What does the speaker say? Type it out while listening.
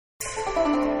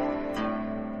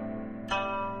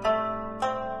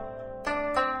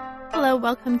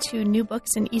welcome to New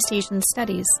Books in East Asian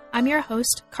Studies. I'm your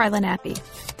host, Carla Nappi.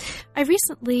 I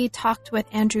recently talked with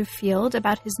Andrew Field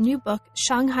about his new book,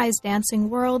 Shanghai's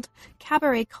Dancing World,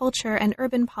 Cabaret Culture and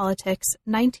Urban Politics,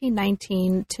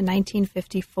 1919 to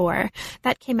 1954,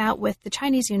 that came out with the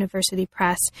Chinese University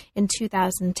Press in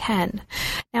 2010.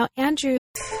 Now, Andrew...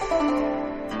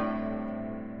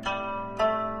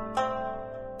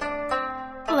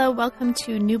 Hello, welcome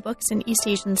to New Books in East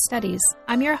Asian Studies.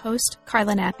 I'm your host,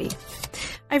 Carla Nappi.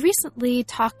 I recently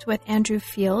talked with Andrew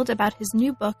Field about his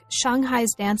new book,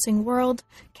 Shanghai's Dancing World,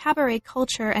 Cabaret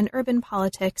Culture and Urban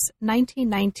Politics,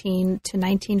 1919 to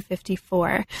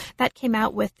 1954, that came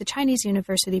out with the Chinese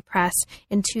University Press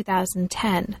in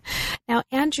 2010. Now,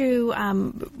 Andrew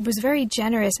was very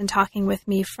generous in talking with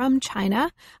me from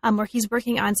China, where he's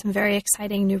working on some very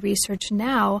exciting new research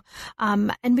now,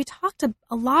 and we talked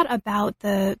a lot about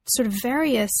the sort of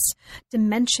various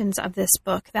dimensions of this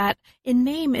book that in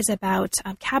name is about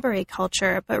cabaret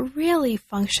culture, but really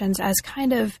functions as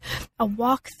kind of a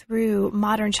walk through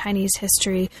modern Chinese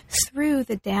history through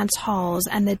the dance halls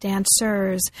and the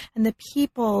dancers and the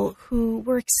people who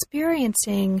were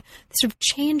experiencing sort of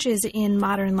changes in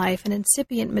modern life and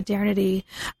incipient modernity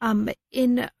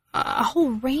in a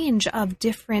whole range of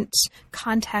different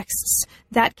contexts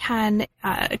that can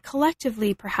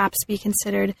collectively perhaps be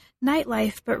considered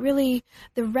nightlife, but really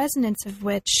the resonance of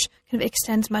which kind of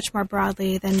extends much more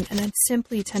broadly than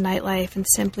simply to nightlife and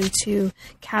simply to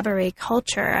cabaret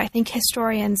culture. I think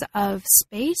historians of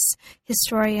space,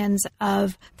 historians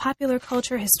of popular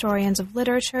culture, historians of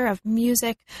literature, of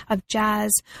music, of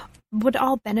jazz would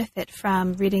all benefit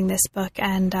from reading this book,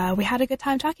 and we had a good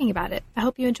time talking about it. I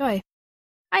hope you enjoy.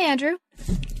 Hi, Andrew.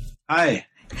 Hi.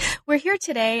 We're here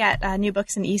today at New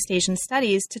Books in East Asian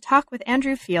Studies to talk with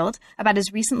Andrew Field about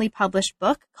his recently published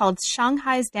book called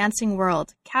Shanghai's Dancing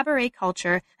World, Cabaret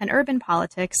Culture and Urban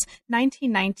Politics,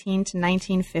 1919 to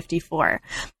 1954.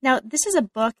 Now, this is a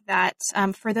book that,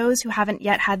 for those who haven't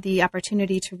yet had the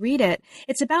opportunity to read it,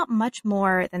 it's about much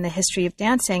more than the history of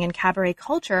dancing and cabaret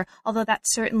culture, although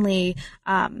that's certainly,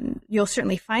 you'll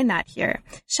certainly find that here.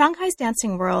 Shanghai's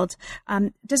Dancing World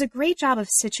does a great job of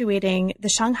situating the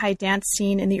Shanghai dance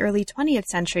scene in the early 20th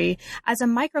century as a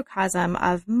microcosm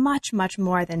of much, much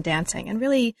more than dancing, and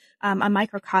really a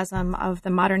microcosm of the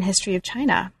modern history of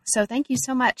China. So thank you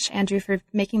so much, Andrew, for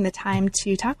making the time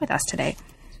to talk with us today.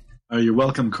 Oh, you're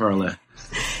welcome, Carla.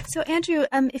 So, Andrew,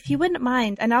 if you wouldn't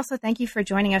mind, and also thank you for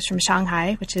joining us from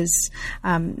Shanghai, which is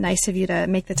nice of you to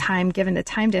make the time given the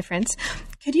time difference.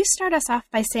 Could you start us off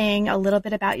by saying a little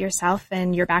bit about yourself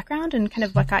and your background and kind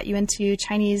of what got you into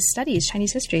Chinese studies,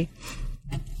 Chinese history?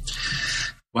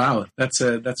 Wow, that's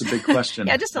a big question.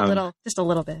 Yeah, just a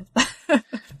little bit.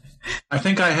 I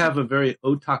think I have a very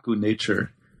otaku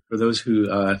nature. For those who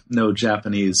know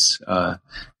Japanese,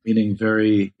 meaning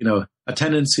very, a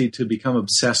tendency to become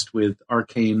obsessed with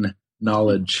arcane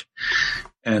knowledge,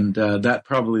 and that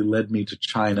probably led me to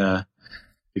China,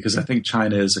 because I think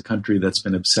China is a country that's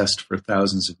been obsessed for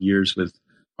thousands of years with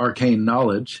arcane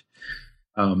knowledge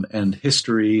and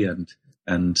history and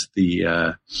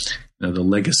the the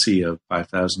legacy of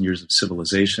 5,000 years of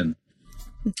civilization.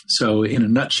 So in a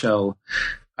nutshell,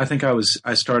 I think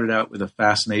I started out with a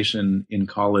fascination in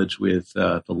college with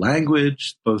the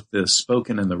language, both the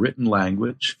spoken and the written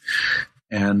language.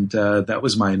 And that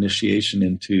was my initiation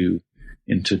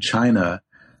into China.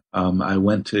 I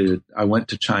went to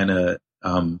China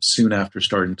soon after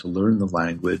starting to learn the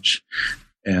language,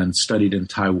 and studied in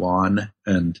Taiwan,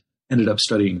 and ended up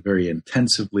studying very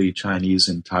intensively Chinese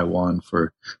in Taiwan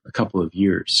for a couple of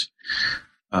years.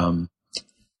 And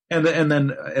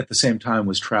then at the same time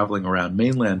was traveling around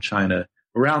mainland China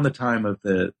around the time of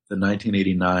the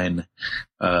 1989,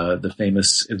 the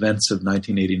famous events of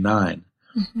 1989.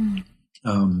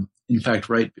 Mm-hmm. In fact,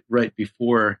 right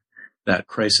before that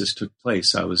crisis took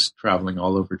place, I was traveling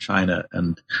all over China,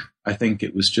 and I think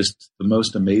it was just the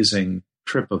most amazing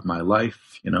trip of my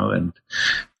life, and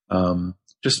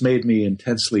just made me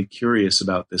intensely curious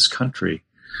about this country.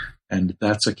 And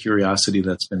that's a curiosity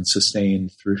that's been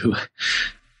sustained through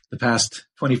the past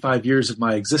 25 years of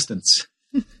my existence.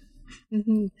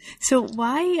 Mm-hmm. So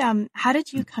how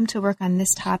did you come to work on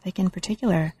this topic in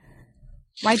particular?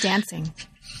 Why dancing?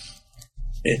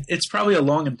 It's probably a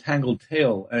long and tangled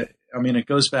tale. I mean, it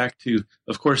goes back to,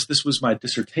 of course, this was my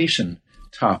dissertation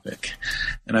topic.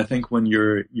 And I think when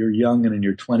you're young and in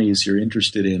your 20s, you're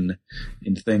interested in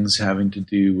things having to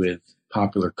do with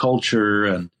popular culture.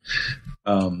 And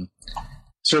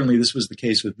certainly this was the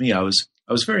case with me. I was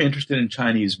very interested in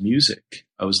Chinese music.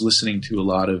 I was listening to a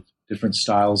lot of different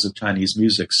styles of Chinese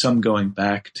music, some going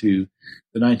back to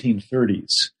the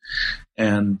 1930s.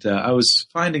 And I was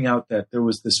finding out that there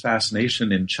was this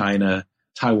fascination in China,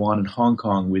 Taiwan, and Hong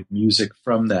Kong with music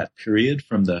from that period,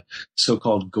 from the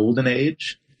so-called Golden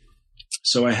Age.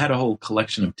 So I had a whole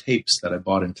collection of tapes that I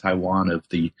bought in Taiwan of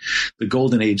the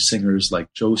Golden Age singers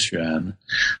like Zhou Xuan,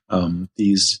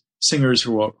 these singers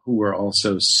who were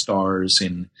also stars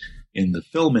in the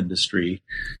film industry.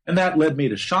 And that led me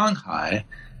to Shanghai.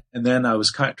 And then I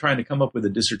was trying to come up with a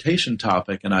dissertation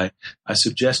topic, and I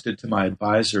suggested to my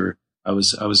advisor, I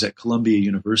was at Columbia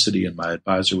University, and my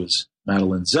advisor was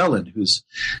Madeline Zellen, who's,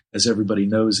 as everybody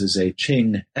knows, is a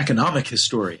Qing economic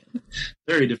historian,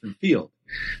 very different field.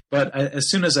 But as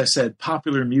soon as I said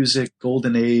popular music,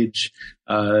 Golden Age,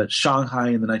 Shanghai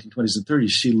in the 1920s and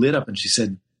 30s, she lit up and she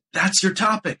said, "That's your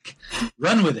topic.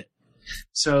 Run with it."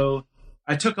 So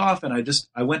I took off, and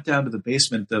I went down to the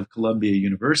basement of Columbia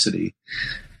University,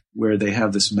 where they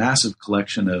have this massive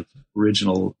collection of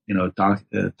original,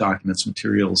 documents,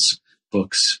 materials,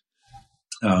 books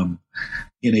in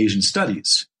Asian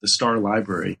studies, the Star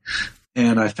Library.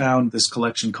 And I found this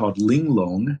collection called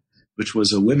Linglong, which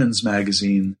was a women's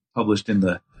magazine published in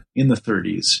the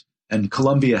 30s. And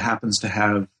Columbia happens to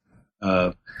have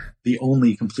the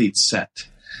only complete set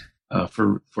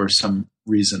for some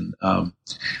reason.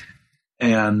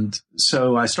 And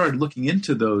so I started looking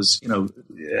into those,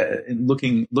 and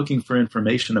looking for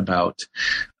information about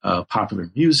popular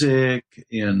music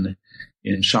in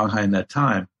Shanghai in that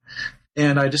time.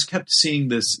 And I just kept seeing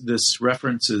this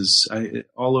references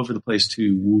all over the place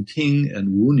to Wu Ting and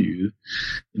Wu Nu,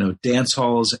 dance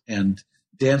halls and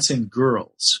dancing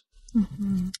girls.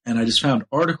 Mm-hmm. And I just found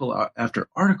article after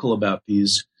article about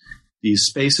these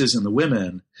spaces and the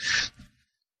women.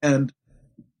 And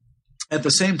at the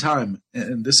same time,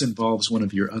 and this involves one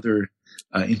of your other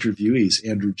interviewees,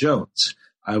 Andrew Jones,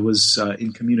 I was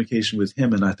in communication with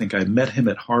him, and I think I met him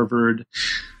at Harvard.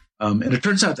 And it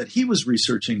turns out that he was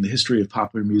researching the history of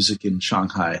popular music in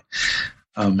Shanghai.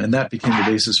 And that became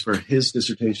the basis for his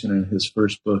dissertation and his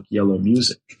first book, Yellow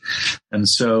Music. And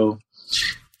so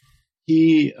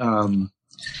he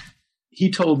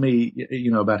told me,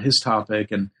 about his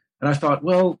topic, and I thought,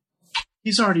 well,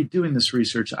 he's already doing this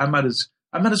research. I might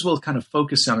as well kind of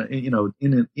focus on it,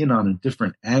 in on a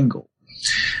different angle.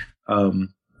 And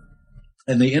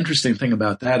the interesting thing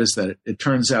about that is that it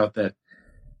turns out that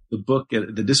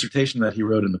the dissertation that he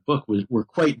wrote in the book were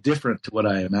quite different to what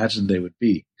I imagined they would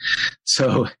be.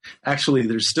 So actually,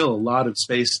 there's still a lot of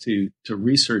space to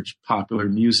research popular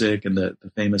music and the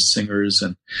famous singers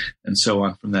and so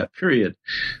on from that period.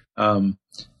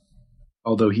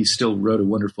 Although he still wrote a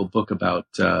wonderful book about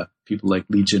people like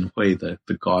Li Jinhui,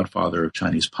 the godfather of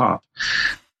Chinese pop.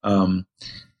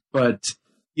 But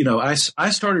I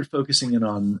started focusing in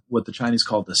on what the Chinese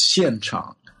call the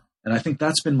xianchang. And I think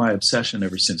that's been my obsession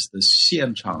ever since, the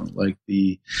xianchang, like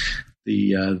the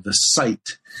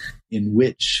site in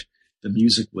which the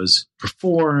music was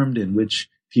performed, in which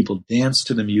people danced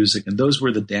to the music. And those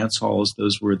were the dance halls.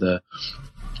 Those were the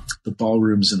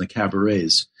ballrooms and the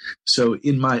cabarets. So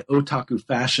in my otaku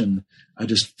fashion, I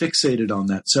just fixated on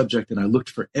that subject, and I looked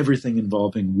for everything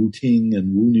involving Wu Ting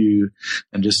and Wu Nu,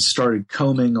 and just started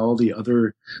combing all the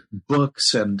other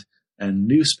books and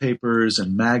newspapers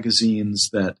and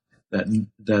magazines that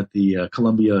the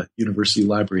Columbia University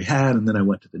Library had. And then I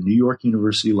went to the New York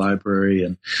University Library,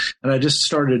 and I just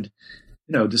started,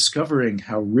 discovering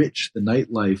how rich the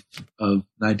nightlife of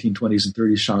 1920s and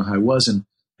 30s Shanghai was,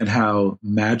 and how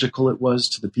magical it was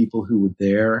to the people who were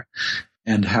there,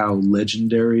 and how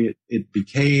legendary it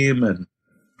became. And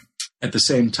at the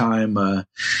same time, the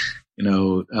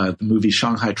movie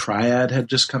Shanghai Triad had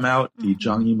just come out, the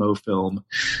Zhang Yimou film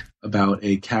about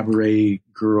a cabaret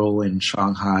girl in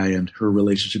Shanghai and her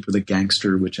relationship with a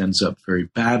gangster, which ends up very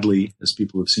badly, as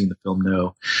people who have seen the film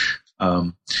know.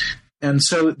 And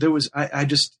so there was,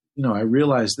 I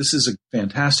realized this is a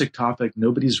fantastic topic.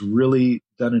 Nobody's really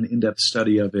done an in-depth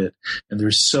study of it, and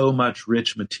there's so much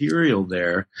rich material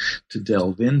there to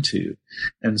delve into.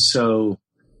 And so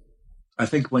I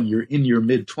think when you're in your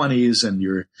mid-20s and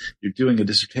you're doing a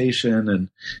dissertation and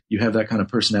you have that kind of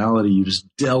personality, you just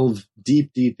delve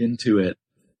deep into it,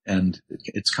 and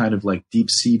it's kind of like deep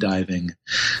sea diving.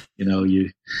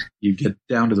 You get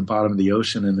down to the bottom of the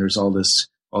ocean, and there's all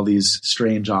these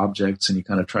strange objects, and you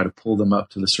kind of try to pull them up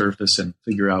to the surface and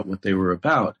figure out what they were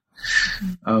about.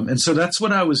 And so that's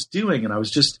what I was doing. And I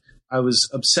was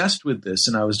obsessed with this,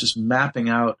 and I was just mapping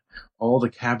out all the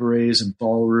cabarets and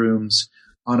ballrooms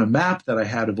on a map that I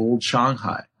had of old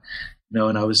Shanghai.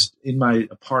 and I was in my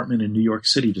apartment in New York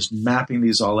City, just mapping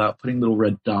these all out, putting little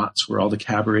red dots where all the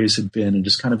cabarets had been, and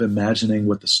just kind of imagining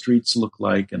what the streets looked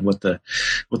like and what the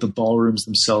ballrooms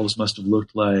themselves must have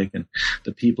looked like, and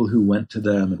the people who went to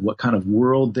them, and what kind of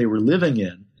world they were living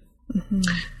in. Mm-hmm.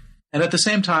 And at the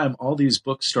same time, all these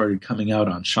books started coming out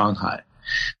on Shanghai.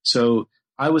 So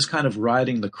I was kind of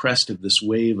riding the crest of this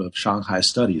wave of Shanghai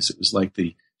studies. It was like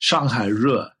the Shanghai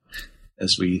Re,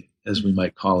 as we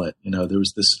might call it. There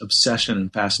was this obsession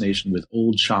and fascination with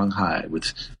old Shanghai,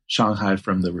 with Shanghai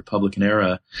from the Republican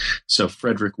era. So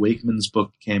Frederick Wakeman's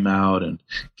book came out, and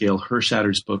Gail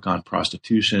Hirschatter's book on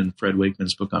prostitution, Fred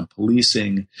Wakeman's book on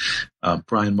policing,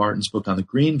 Brian Martin's book on the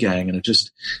Green Gang. And it just,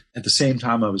 at the same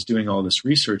time I was doing all this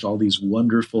research, all these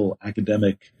wonderful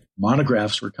academic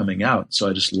monographs were coming out. So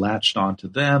I just latched onto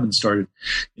them and started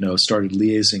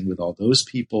liaising with all those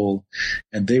people.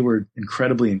 And they were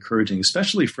incredibly encouraging,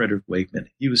 especially Frederick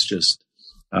Wakeman. He was just,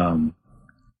 I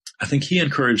think he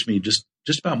encouraged me just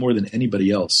about more than anybody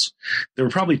else. There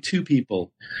were probably two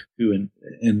people who,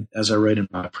 and as I write in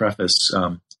my preface,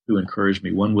 who encouraged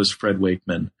me. One was Fred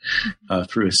Wakeman,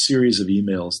 through a series of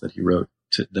emails that he wrote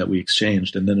that we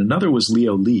exchanged. And then another was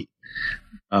Leo Lee.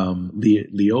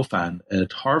 Leo Fan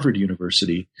at Harvard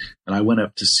University, and I went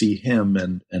up to see him,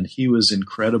 and he was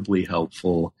incredibly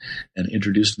helpful and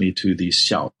introduced me to the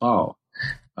Xiaobao,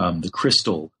 the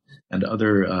Crystal, and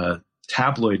other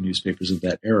tabloid newspapers of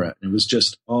that era. And it was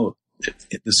just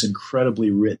this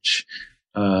incredibly rich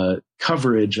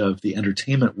coverage of the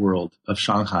entertainment world of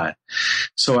Shanghai.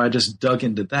 So I just dug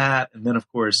into that, and then of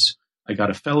course I got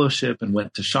a fellowship and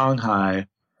went to Shanghai,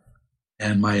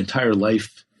 and my entire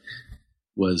life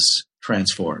was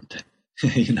transformed,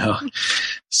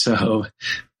 So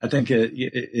I think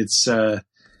it's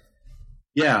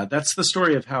that's the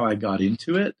story of how I got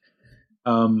into it.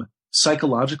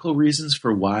 Psychological reasons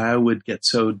for why I would get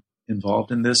so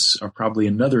involved in this are probably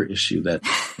another issue that,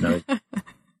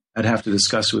 I'd have to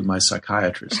discuss with my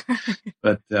psychiatrist.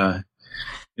 But,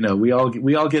 we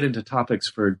all get into topics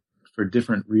for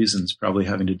different reasons, probably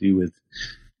having to do with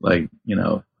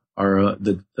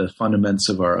the fundamentals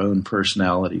of our own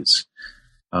personalities.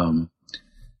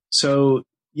 So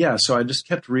I just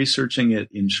kept researching it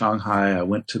in Shanghai. I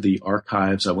went to the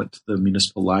archives. I went to the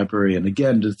municipal library. And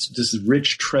again, just this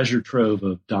rich treasure trove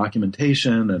of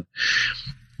documentation,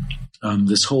 and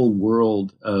this whole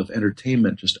world of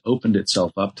entertainment just opened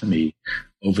itself up to me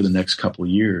over the next couple of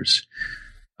years.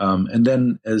 And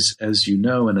then as you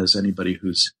know, and as anybody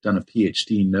who's done a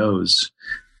PhD knows,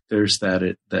 there's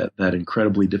that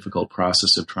incredibly difficult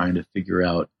process of trying to figure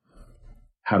out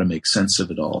how to make sense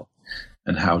of it all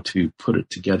and how to put it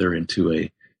together into a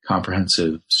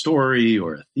comprehensive story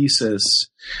or a thesis.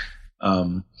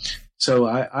 So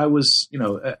I was,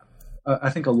 I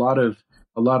think a lot of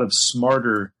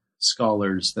smarter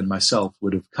scholars than myself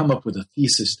would have come up with a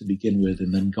thesis to begin with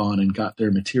and then gone and got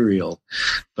their material.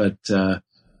 But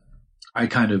I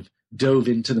kind of dove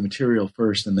into the material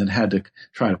first and then had to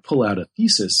try to pull out a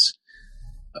thesis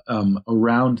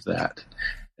around that.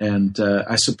 And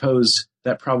I suppose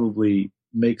that probably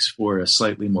makes for a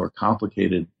slightly more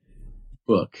complicated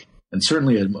book, and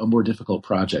certainly a more difficult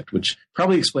project, which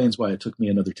probably explains why it took me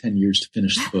another 10 years to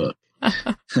finish the book.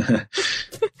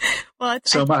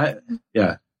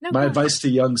 My advice to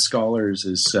young scholars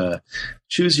is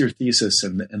choose your thesis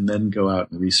and then go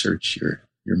out and research your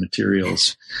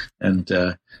materials. And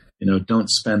don't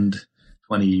spend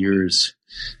 20 years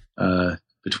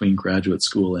between graduate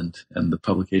school and the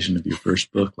publication of your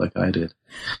first book like I did.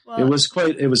 Well, it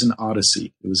was an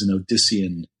odyssey. It was an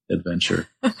Odyssean adventure.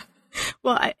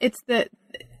 Well,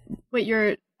 what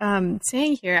you're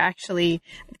saying here actually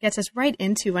gets us right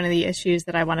into one of the issues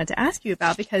that I wanted to ask you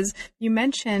about, because you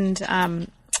mentioned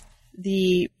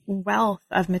the wealth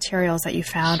of materials that you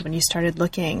found when you started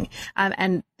looking,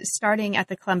 and starting at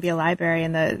the Columbia Library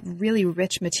and the really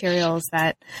rich materials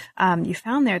that you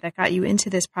found there that got you into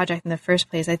this project in the first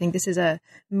place. I think this is a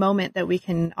moment that we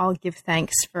can all give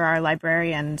thanks for our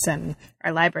librarians and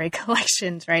our library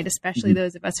collections, right? Especially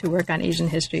those of us who work on Asian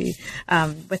history.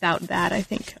 Without that, I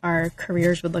think our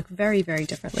careers would look very, very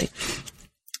differently.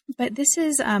 But this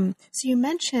is, so you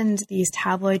mentioned these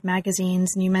tabloid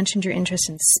magazines, and you mentioned your interest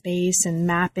in space and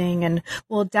mapping, and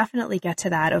we'll definitely get to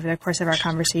that over the course of our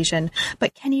conversation.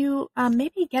 But can you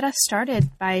maybe get us started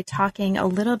by talking a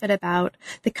little bit about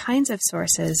the kinds of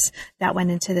sources that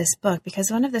went into this book? Because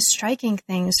one of the striking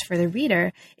things for the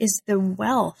reader is the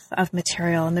wealth of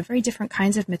material and the very different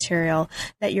kinds of material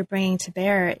that you're bringing to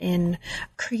bear in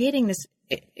creating this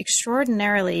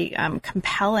extraordinarily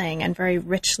compelling and very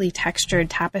richly textured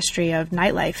tapestry of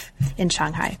nightlife in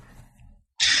Shanghai.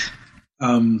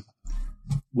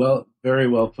 Well, very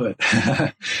well put.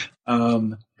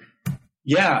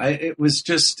 It was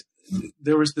just,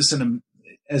 there was this,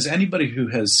 as anybody who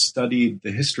has studied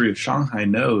the history of Shanghai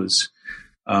knows,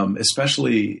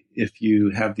 especially if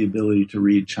you have the ability to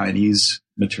read Chinese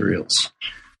materials,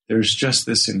 there's just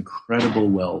this incredible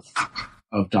wealth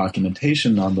of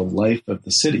documentation on the life of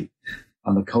the city,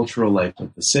 on the cultural life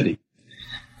of the city.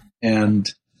 And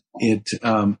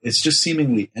it's just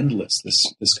seemingly endless,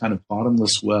 this kind of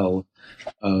bottomless well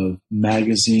of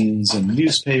magazines and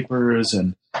newspapers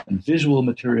and visual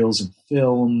materials and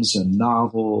films and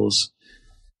novels.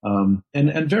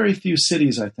 And very few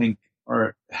cities, I think,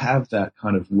 have that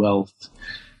kind of wealth.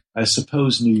 I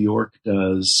suppose New York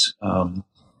does,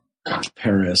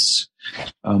 Paris,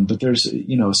 but there's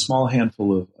a small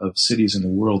handful of cities in the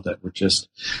world that were just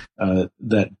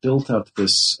that built up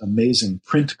this amazing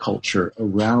print culture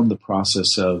around the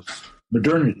process of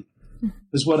modernity.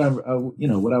 Because what I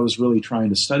was really trying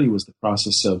to study was the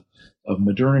process of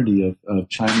modernity, of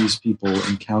Chinese people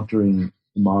encountering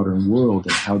the modern world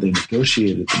and how they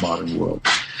negotiated the modern world,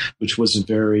 which was a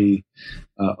very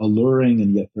alluring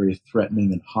and yet very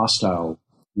threatening and hostile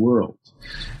world.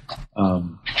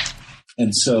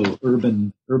 And so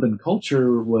urban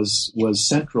culture was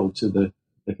central to the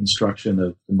construction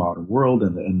of the modern world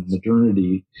and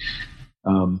modernity.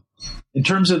 In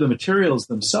terms of the materials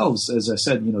themselves, as I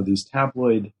said, these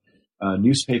tabloid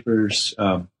newspapers,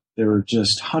 there were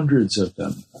just hundreds of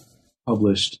them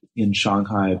published in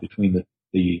Shanghai between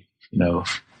throughout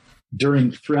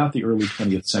the early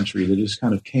 20th century. They just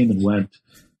kind of came and went.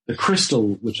 The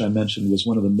Crystal, which I mentioned, was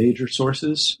one of the major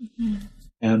sources,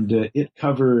 and it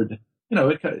covered,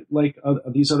 like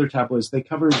these other tabloids, they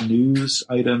covered news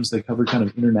items, they covered kind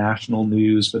of international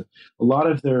news, but a lot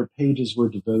of their pages were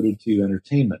devoted to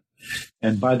entertainment.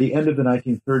 And by the end of the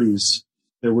 1930s,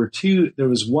 there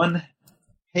was one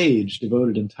page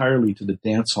devoted entirely to the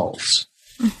dance halls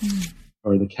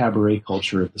or the cabaret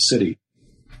culture of the city.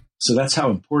 So that's how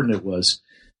important it was.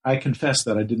 I confess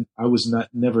that I was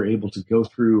never able to go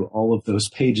through all of those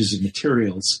pages of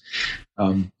materials.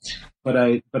 But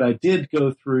I did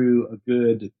go through a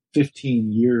good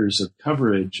 15 years of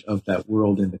coverage of that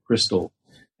world in the Crystal.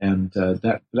 And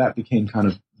that became kind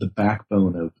of the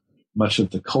backbone of much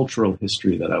of the cultural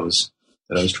history that I was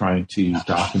trying to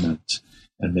document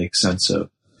and make sense of.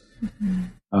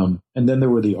 And then there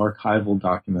were the archival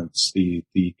documents, the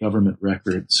government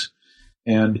records.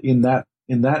 And in that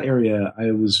area,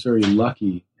 I was very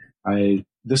lucky.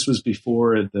 This was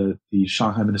before the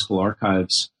Shanghai Municipal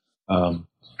Archives, went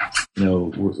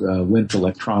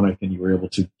electronic, and you were able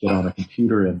to get on a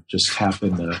computer and just type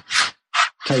in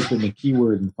the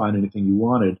keyword and find anything you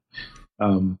wanted.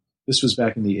 This was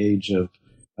back in the age of,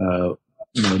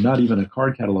 not even a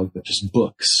card catalog, but just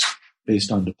books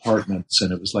based on departments,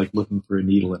 and it was like looking for a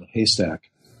needle in a haystack.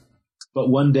 But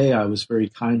one day I was very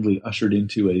kindly ushered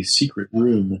into a secret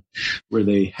room where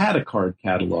they had a card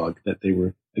catalog that they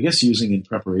were, I guess, using in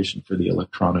preparation for the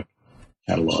electronic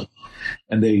catalog.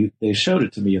 And they showed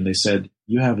it to me and they said,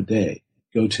 "You have a day,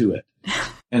 go to it."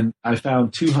 And I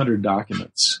found 200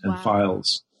 documents and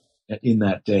files in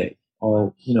that day,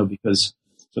 all, because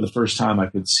for the first time I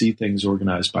could see things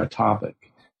organized by topic.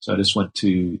 So I just went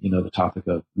to, the topic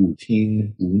of Wu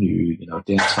Ting, Wu Nu,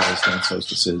 dance halls, dance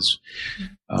hostesses,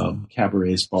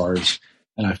 cabarets, bars.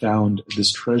 And I found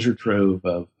this treasure trove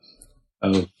of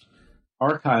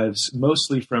archives,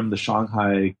 mostly from the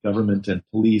Shanghai government and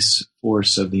police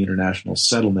force of the international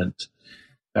settlement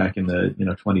back in the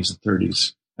 20s and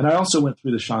 30s. And I also went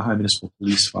through the Shanghai Municipal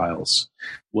Police files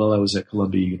while I was at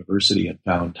Columbia University and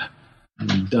found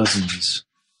dozens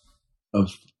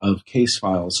of case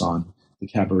files on the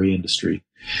cabaret industry.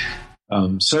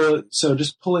 So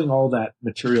just pulling all that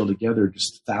material together,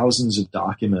 just thousands of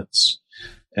documents,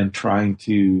 and trying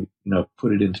to,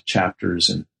 put it into chapters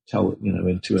and tell,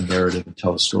 into a narrative and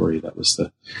tell a story. That was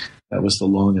the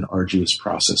long and arduous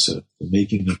process of the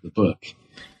making of the book.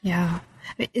 Yeah.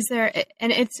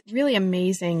 And it's really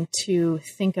amazing to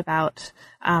think about,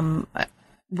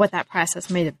 what that process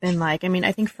might have been like. I mean,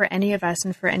 I think for any of us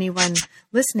and for anyone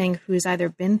listening who's either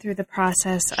been through the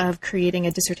process of creating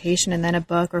a dissertation and then a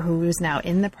book, or who is now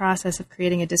in the process of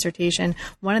creating a dissertation,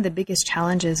 one of the biggest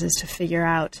challenges is to figure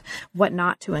out what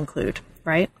not to include,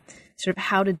 right? Sort of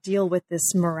how to deal with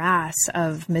this morass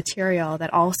of material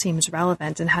that all seems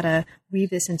relevant and how to weave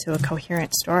this into a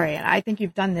coherent story. And I think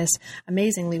you've done this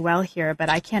amazingly well here, but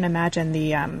I can't imagine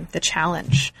the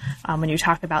challenge when you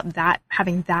talk about that,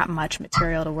 having that much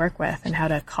material to work with and how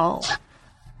to cull.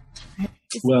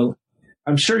 Well,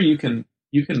 I'm sure you can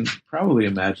probably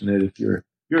imagine it if you're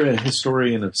a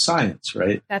historian of science,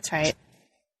 right? That's right.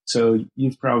 So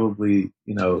you've probably,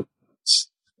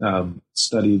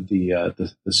 studied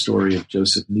the story of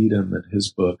Joseph Needham and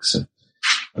his books. And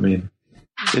I mean,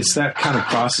 it's that kind of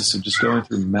process of just going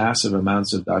through massive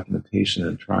amounts of documentation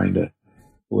and trying to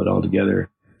pull it all together.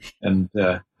 And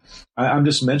I'm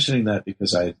just mentioning that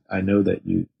because I know that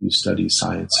you study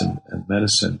science and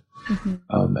medicine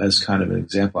as kind of an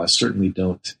example. I certainly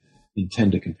don't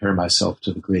intend to compare myself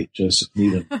to the great Joseph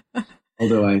Needham,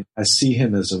 although I see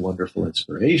him as a wonderful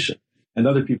inspiration. And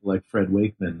other people like Fred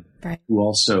Wakeman, right, who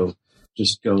also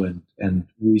just go and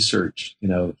research,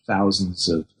 thousands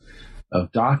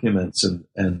of documents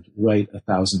and write a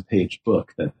 1,000-page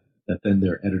book that then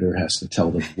their editor has to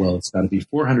tell them, well, it's got to be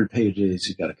 400 pages.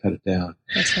 You've got to cut it down.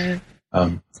 That's right.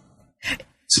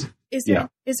 Is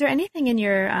there anything in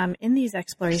your in these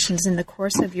explorations in the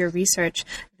course of your research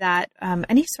that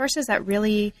any sources that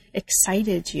really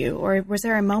excited you, or was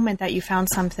there a moment that you found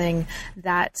something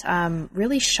that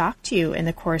really shocked you in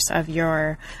the course of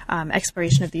your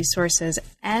exploration of these sources,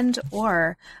 and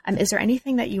or is there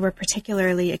anything that you were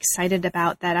particularly excited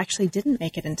about that actually didn't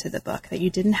make it into the book, that you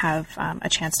didn't have a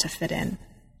chance to fit in?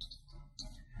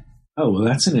 Oh, well,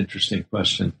 that's an interesting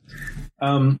question.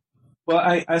 Well,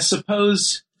 I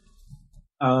suppose.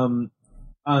 On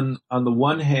the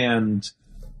one hand,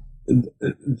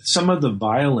 some of the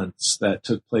violence that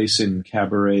took place in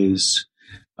cabarets,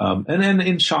 and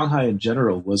in Shanghai in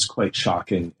general, was quite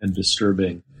shocking and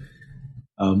disturbing.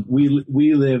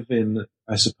 We live in,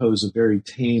 I suppose, a very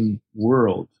tame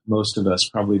world. Most of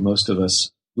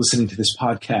us listening to this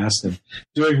podcast and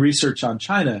doing research on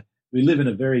China, we live in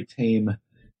a very tame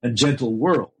and gentle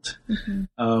world.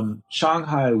 Mm-hmm.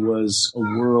 Shanghai was a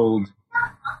world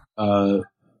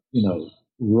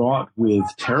wrought with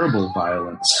terrible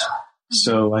violence.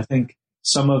 So I think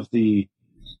some of the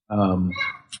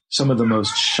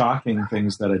most shocking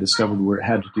things that I discovered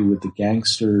had to do with the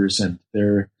gangsters and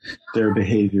their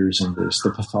behaviors, and the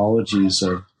pathologies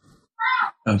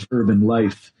of urban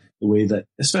life,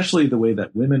 especially the way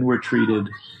that women were treated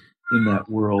in that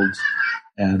world,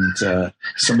 and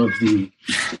some of the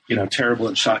terrible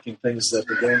and shocking things that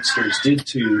the gangsters did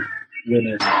to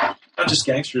women. Not just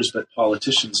gangsters, but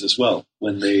politicians as well,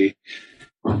 when they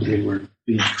were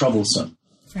being troublesome.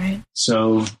 Right.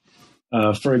 So,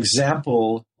 for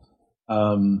example,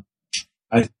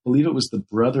 I believe it was the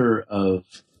brother of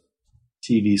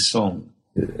TV Song,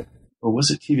 or was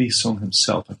it TV Song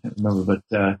himself? I can't remember,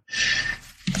 but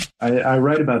I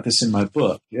write about this in my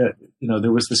book.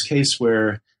 There was this case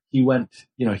where he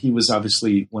was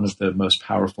obviously one of the most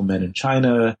powerful men in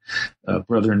China,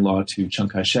 brother-in-law to Chiang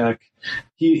Kai-shek.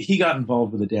 He got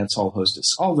involved with a dance hall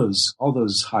hostess. All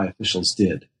those high officials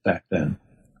did back then,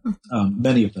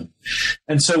 many of them.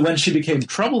 And so when she became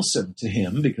troublesome to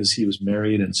him because he was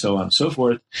married and so on and so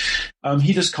forth,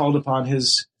 he just called upon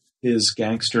his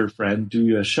gangster friend Du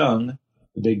Yuesheng,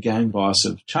 the big gang boss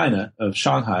of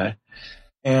Shanghai,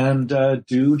 and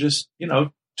Du just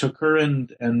took her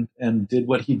and did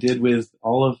what he did with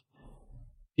all of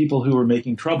people who were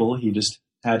making trouble. He just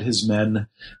had his men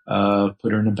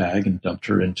put her in a bag and dumped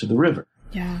her into the river.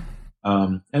 Yeah.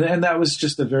 And that was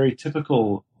just a very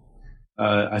typical,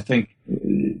 I think,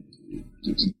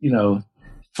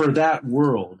 for that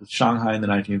world, Shanghai in the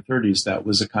 1930s, that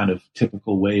was a kind of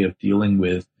typical way of dealing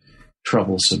with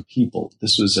troublesome people.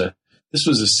 This was a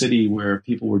city where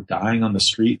people were dying on the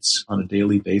streets on a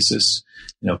daily basis.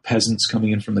 Peasants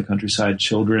coming in from the countryside,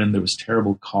 children. There was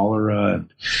terrible cholera.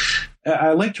 And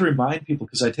I like to remind people,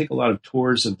 because I take a lot of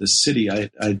tours of the city.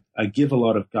 I give a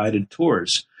lot of guided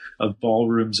tours of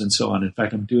ballrooms and so on. In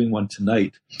fact, I'm doing one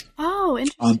tonight. Oh,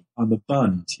 interesting. On the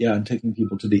Bund. Yeah, I'm taking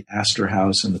people to the Astor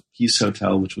House and the Peace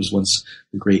Hotel, which was once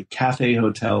the great Cathay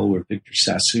Hotel where Victor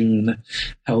Sassoon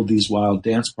held these wild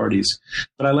dance parties.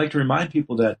 But I like to remind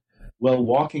people that while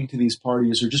walking to these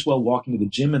parties, or just while walking to the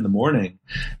gym in the morning,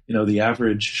 the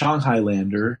average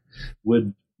Shanghailander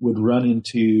would run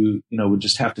into, would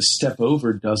just have to step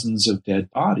over dozens of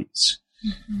dead bodies.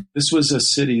 Mm-hmm. This was a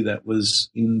city that was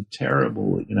in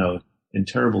terrible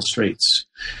straits,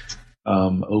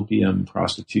 opium,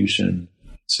 prostitution,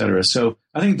 etc. So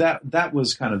I think that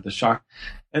was kind of the shock.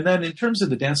 And then in terms of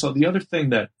the dance hall, the other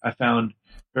thing that I found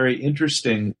very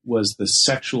interesting was the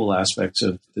sexual aspects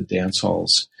of the dance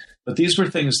halls. But these were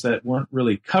things that weren't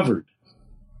really covered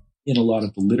in a lot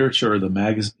of the literature or the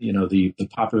magazine, the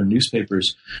popular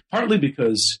newspapers, partly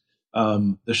because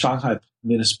the Shanghai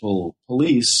Municipal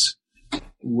Police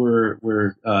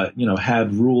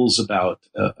had rules about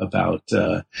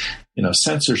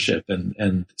censorship,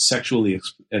 and sexually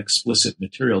explicit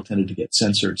material tended to get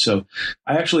censored. So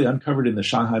I actually uncovered in the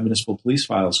Shanghai Municipal Police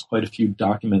files quite a few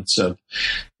documents of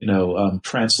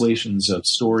translations of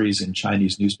stories in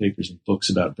Chinese newspapers and books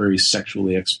about very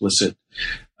sexually explicit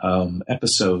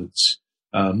episodes,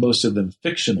 most of them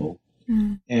fictional,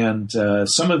 and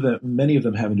many of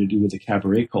them having to do with the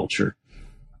cabaret culture.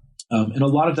 And a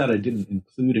lot of that I didn't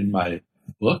include in my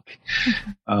book.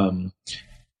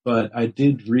 But I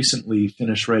did recently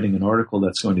finish writing an article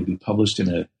that's going to be published in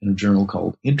a journal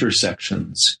called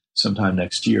Intersections sometime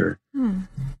next year.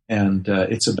 And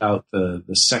it's about the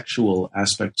sexual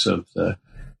aspects of the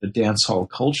dance hall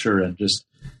culture, and just,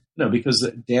 because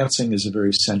dancing is a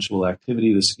very sensual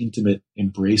activity, this intimate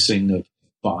embracing of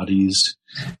bodies.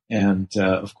 And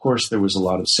of course, there was a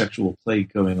lot of sexual play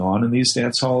going on in these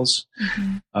dance halls.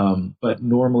 But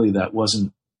normally it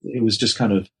was just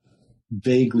kind of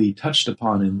vaguely touched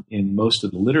upon in most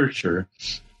of the literature.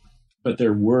 But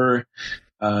there were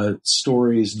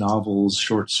stories, novels,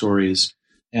 short stories,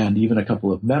 and even a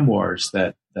couple of memoirs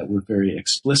that were very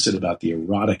explicit about the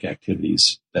erotic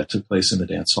activities that took place in the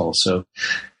dance hall. So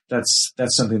that's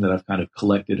something that I've kind of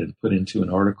collected and put into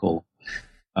an article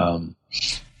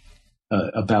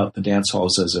about the dance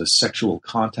halls as a sexual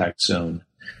contact zone.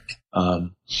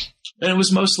 And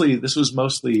this was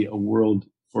mostly a world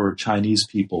for Chinese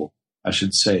people, I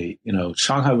should say.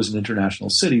 Shanghai was an international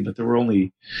city, but there were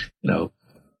only,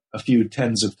 a few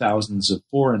tens of thousands of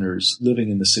foreigners living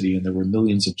in the city, and there were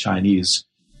millions of Chinese.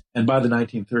 And by the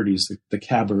 1930s, the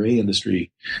cabaret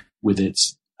industry, with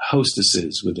its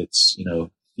hostesses, with its,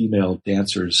 female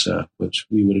dancers, which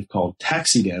we would have called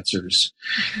taxi dancers,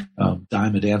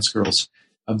 dime dance girls,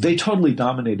 they totally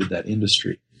dominated that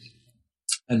industry.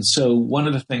 And so one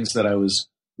of the things that I was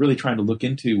really trying to look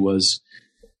into was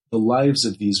the lives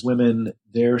of these women,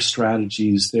 their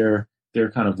strategies, their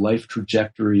kind of life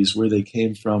trajectories, where they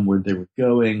came from, where they were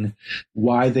going,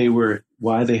 why they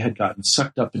had gotten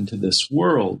sucked up into this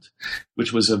world,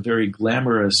 which was a very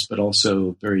glamorous but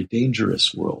also very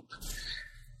dangerous world.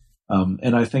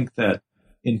 And I think that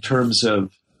in terms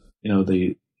of,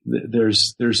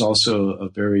 there's also a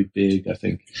very big, I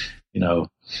think,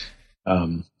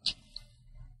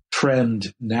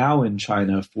 trend now in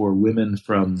China for women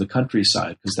from the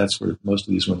countryside, because that's where most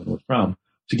of these women were from,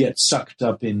 to get sucked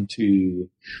up into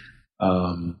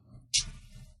the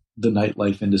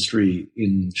nightlife industry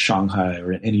in Shanghai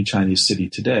or in any Chinese city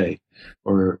today,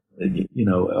 or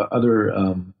other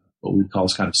what we call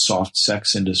kind of soft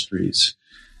sex industries.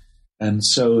 And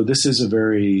so this is a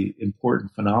very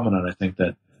important phenomenon, I think,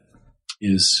 that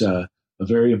is a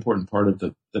very important part of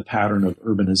the pattern of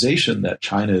urbanization that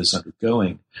China is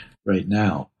undergoing right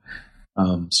now.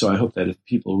 So I hope that if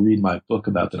people read my book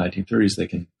about the 1930s, they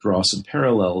can draw some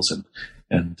parallels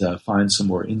and find some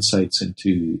more insights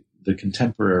into the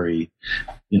contemporary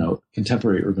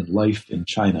urban life in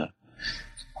China.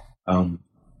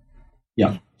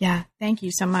 Yeah, thank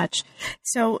you so much.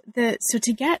 So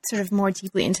to get sort of more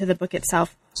deeply into the book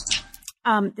itself,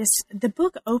 the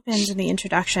book opens in the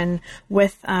introduction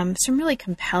with some really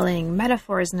compelling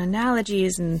metaphors and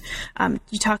analogies, and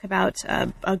you talk about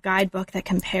a guidebook that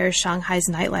compares Shanghai's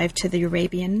nightlife to the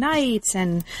Arabian Nights,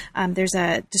 and there's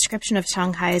a description of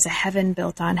Shanghai as a heaven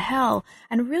built on hell,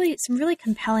 and really some really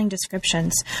compelling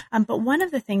descriptions. But one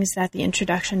of the things that the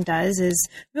introduction does is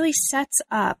really sets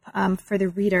up for the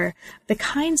reader the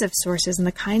kinds of sources and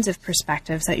the kinds of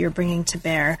perspectives that you're bringing to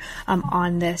bear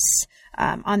on this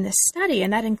study.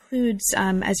 And that includes,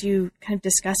 as you kind of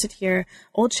discuss it here,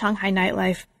 old Shanghai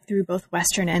nightlife through both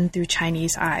Western and through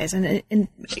Chinese eyes. And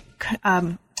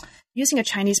using a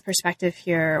Chinese perspective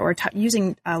here, or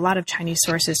using a lot of Chinese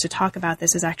sources to talk about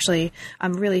this, is actually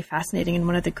really fascinating and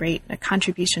one of the great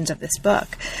contributions of this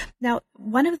book. Now,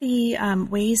 one of the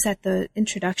ways that the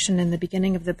introduction and the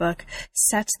beginning of the book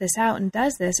sets this out and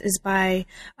does this is by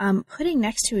putting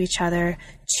next to each other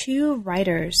two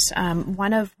writers,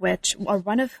 one of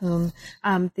whom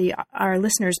our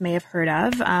listeners may have heard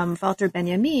of, Walter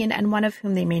Benjamin, and one of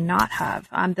whom they may not have.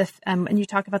 And you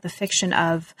talk about the fiction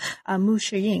of Mu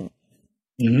Shiying.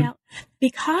 Mm-hmm. Now,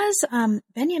 because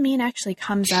Benjamin actually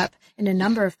comes up in a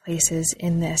number of places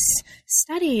in this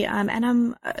study, and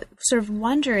I'm sort of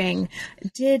wondering,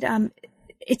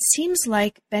 it seems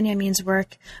like Benjamin's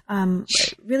work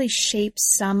really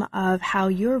shapes some of how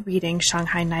you're reading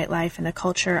Shanghai nightlife and the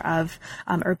culture of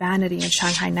urbanity in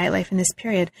Shanghai nightlife in this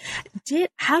period.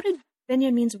 How did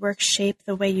Benjamin's work shape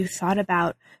the way you thought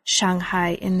about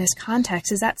Shanghai in this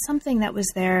context? Is that something that was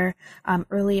there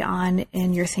early on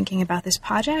in your thinking about this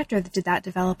project, or did that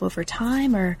develop over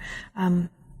time? Or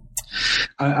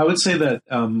I would say that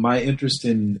my interest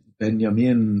in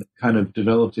Benjamin kind of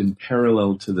developed in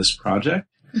parallel to this project.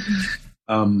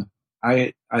 Mm-hmm.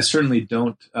 I certainly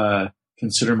don't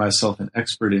consider myself an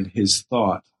expert in his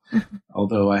thought, mm-hmm.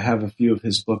 although I have a few of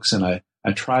his books and I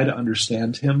try to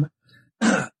understand him.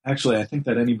 Actually, I think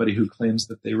that anybody who claims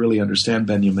that they really understand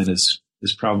Benjamin is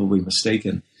probably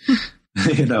mistaken.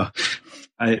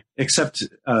 Except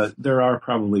there are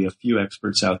probably a few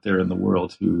experts out there in the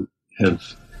world who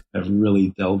have really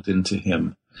delved into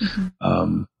him,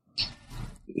 mm-hmm.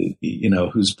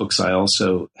 Whose books I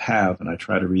also have, and I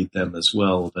try to read them as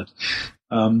well. But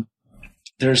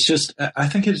there's just, I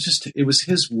think it was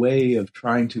his way of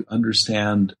trying to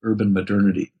understand urban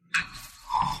modernity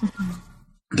mm-hmm.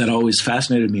 that always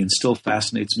fascinated me and still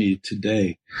fascinates me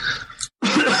today.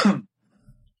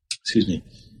 Excuse me.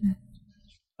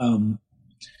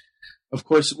 Of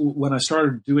course, when I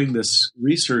started doing this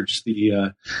research,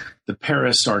 the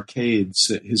Paris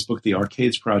Arcades, his book, The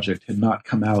Arcades Project, had not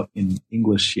come out in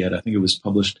English yet. I think it was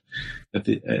published at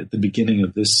the beginning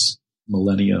of this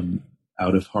millennium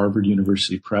out of Harvard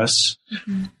University Press.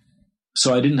 Mm-hmm.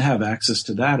 So I didn't have access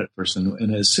to that at first.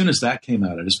 And as soon as that came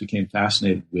out, I just became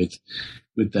fascinated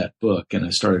with that book. And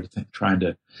I started trying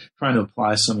to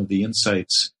apply some of the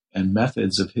insights and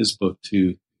methods of his book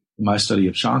to my study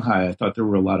of Shanghai. I thought there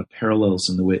were a lot of parallels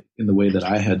in the way that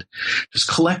I had just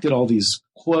collected all these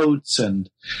quotes, and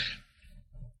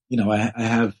I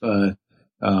have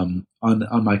on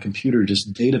my computer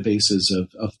just databases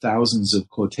of thousands of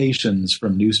quotations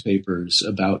from newspapers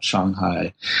about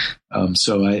Shanghai.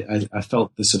 So I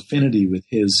felt this affinity with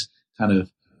his kind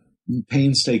of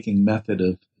painstaking method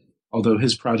of, although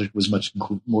his project was much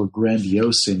more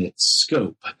grandiose in its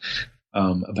scope.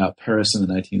 About Paris in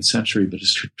the 19th century, but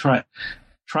just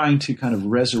trying to kind of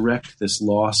resurrect this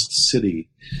lost city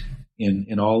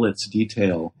in all its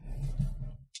detail.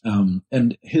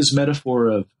 And his metaphor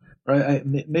of,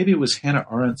 maybe it was Hannah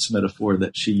Arendt's metaphor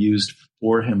that she used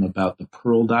for him about the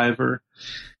pearl diver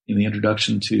in the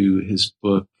introduction to his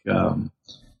book.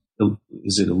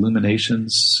 Is it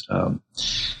Illuminations?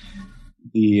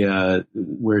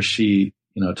 Where she,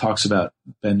 talks about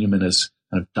Benjamin as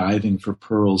kind of diving for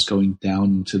pearls, going down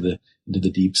into the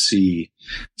deep sea.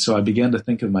 So I began to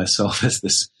think of myself as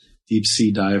this deep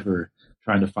sea diver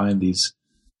trying to find these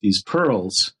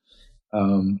pearls,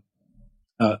 all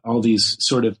these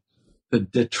sort of the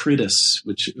detritus,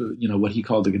 which, what he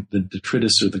called the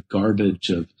detritus or the garbage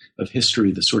of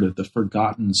history, the sort of the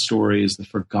forgotten stories, the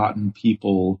forgotten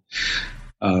people,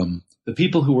 the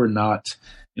people who were not,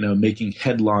 making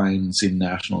headlines in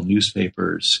national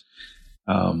newspapers,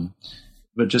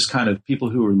 but just kind of people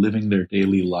who are living their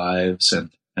daily lives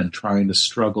and trying to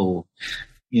struggle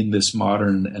in this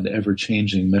modern and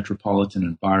ever-changing metropolitan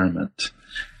environment.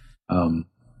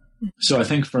 So I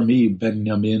think for me,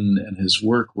 Benjamin and his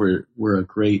work were a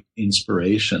great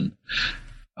inspiration.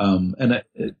 And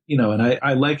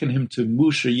I liken him to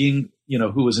Mu Shiying,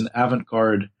 who was an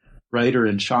avant-garde writer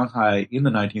in Shanghai in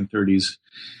the 1930s,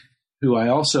 who I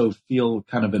also feel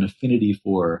kind of an affinity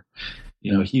for.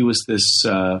 He was this,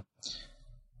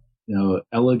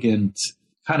 elegant,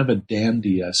 kind of a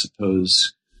dandy, I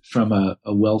suppose, from a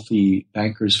wealthy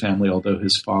banker's family, although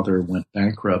his father went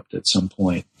bankrupt at some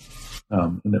point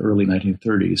in the early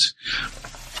 1930s.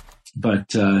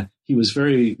 But he was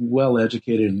very well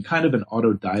educated and kind of an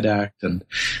autodidact,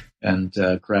 and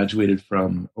graduated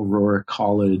from Aurora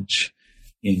College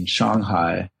in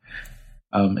Shanghai,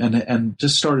 and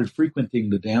just started frequenting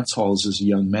the dance halls as a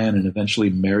young man, and eventually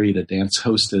married a dance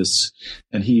hostess.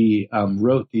 And he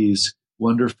wrote these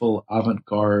wonderful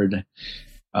avant-garde,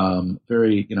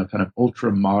 very, kind of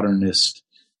ultra-modernist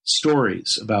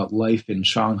stories about life in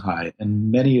Shanghai,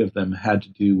 and many of them had to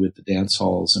do with the dance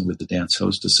halls and with the dance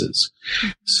hostesses.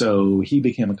 So he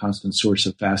became a constant source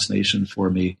of fascination for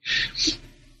me.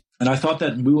 And I thought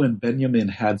that Mu and Benjamin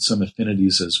had some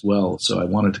affinities as well, so I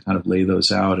wanted to kind of lay those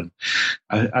out. And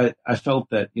I felt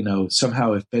that,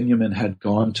 somehow if Benjamin had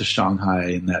gone to Shanghai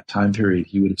in that time period,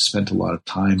 he would have spent a lot of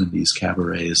time in these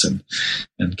cabarets and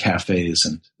cafes,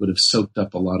 and would have soaked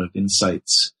up a lot of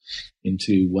insights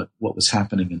into what was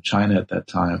happening in China at that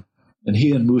time. And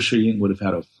he and Mu Shiying would have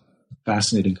had a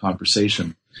fascinating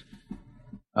conversation,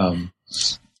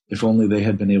 if only they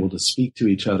had been able to speak to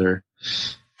each other.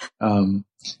 I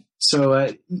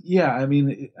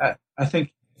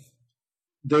think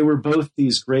they were both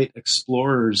these great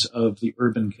explorers of the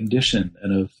urban condition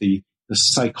and of the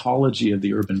psychology of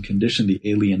the urban condition, the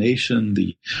alienation,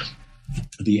 the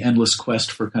the endless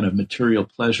quest for kind of material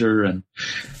pleasure, and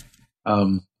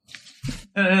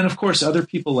of course other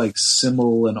people like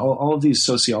Simmel and all of these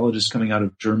sociologists coming out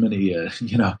of Germany,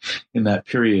 in that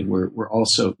period were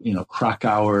also,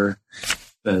 Krakauer,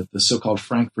 the so-called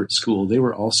Frankfurt School, they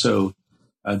were also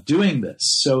doing this.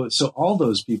 So all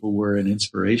those people were an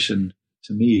inspiration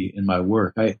to me in my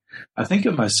work. I think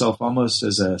of myself almost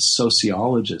as a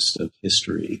sociologist of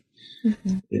history,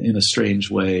 in a strange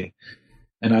way.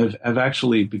 And I've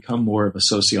actually become more of a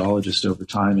sociologist over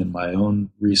time in my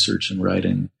own research and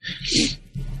writing.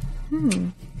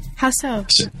 How so?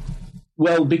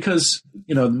 Well, because,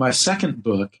 my second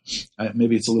book,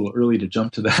 maybe it's a little early to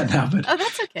jump to that now, but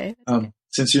that's okay. Okay.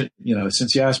 Since you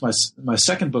asked, my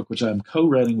second book, which I'm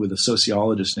co-writing with a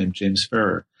sociologist named James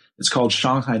Ferrer, it's called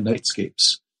Shanghai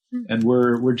Nightscapes. And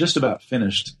we're just about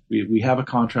finished. We have a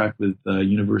contract with the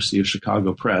University of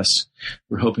Chicago Press.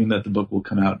 We're hoping that the book will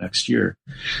come out next year.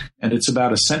 And it's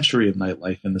about a century of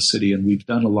nightlife in the city. And we've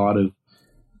done a lot of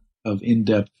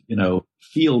in-depth,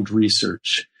 field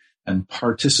research and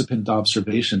participant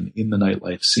observation in the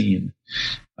nightlife scene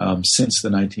since the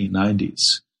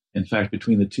 1990s. In fact,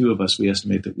 between the two of us, we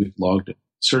estimate that we've logged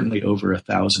certainly over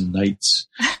 1,000 nights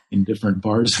in different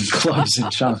bars and clubs in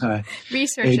Shanghai.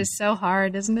 Research is so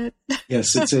hard, isn't it?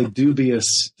 Yes, it's a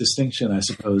dubious distinction, I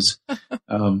suppose.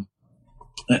 Some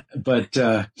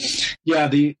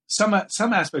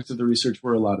aspects of the research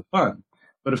were a lot of fun.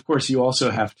 But of course, you also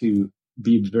have to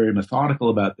be very methodical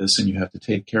about this, and you have to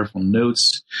take careful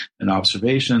notes and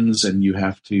observations, and you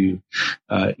have to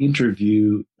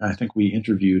interview. I think we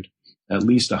interviewed at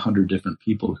least 100 different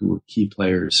people who were key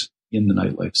players in the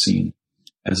nightlife scene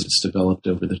as it's developed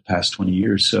over the past 20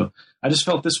 years. So I just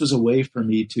felt this was a way for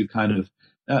me to kind of,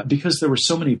 because there were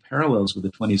so many parallels with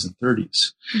the 20s and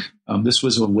 30s, this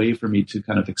was a way for me to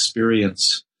kind of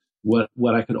experience what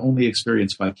I could only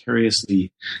experience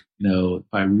vicariously,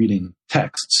 by reading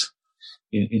texts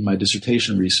in my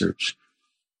dissertation research,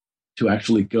 to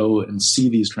actually go and see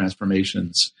these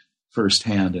transformations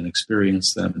firsthand and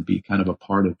experience them and be kind of a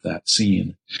part of that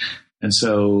scene. And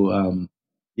so,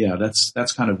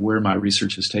 that's kind of where my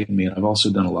research has taken me. And I've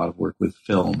also done a lot of work with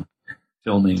filming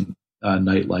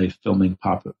nightlife,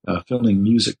 filming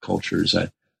music cultures.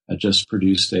 I just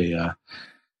produced a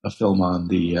film on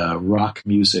the rock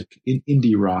music,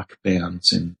 indie rock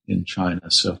bands in China.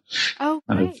 So,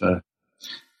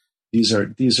 these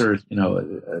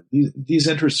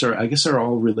interests are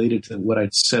all related to what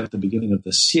I'd said at the beginning of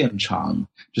the xianchang,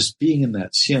 just being in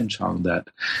that xianchang,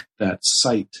 that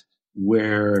site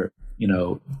where,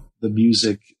 the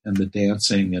music and the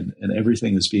dancing and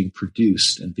everything is being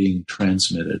produced and being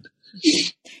transmitted.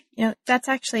 That's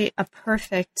actually a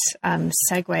perfect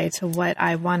segue to what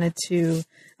I wanted to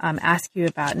ask you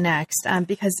about next,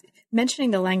 because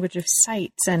mentioning the language of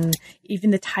sights and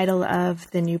even the title of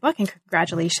the new book, and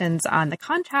congratulations on the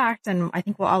contract, and I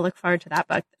think we'll all look forward to that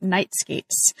book,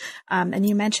 Nightscapes. And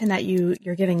you mentioned that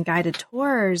you're giving guided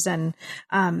tours, and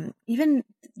even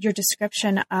your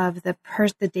description of the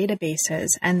databases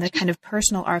and the kind of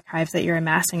personal archives that you're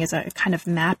amassing is a kind of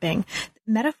mapping.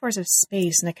 Metaphors of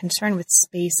space and a concern with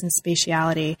space and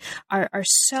spatiality are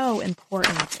so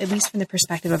important, at least from the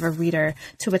perspective of a reader,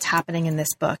 to what's happening in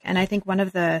this book. And I think one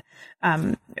of the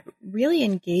really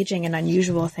engaging and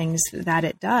unusual things that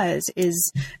it does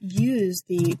is use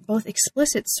the both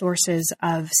explicit sources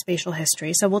of spatial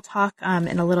history. So we'll talk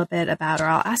in a little bit about, or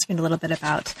I'll ask you in a little bit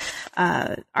about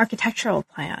architectural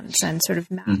plans and sort of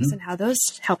maps and how those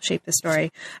help shape the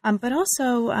story. But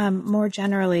also more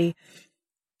generally,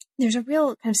 there's a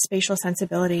real kind of spatial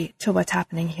sensibility to what's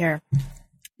happening here.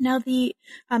 Now, the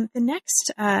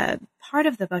next part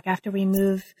of the book, after we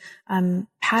move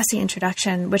past the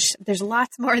introduction, which there's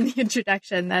lots more in the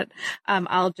introduction that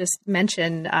I'll just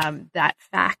mention that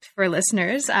fact for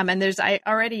listeners. And I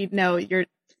already know you're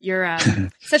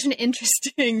such an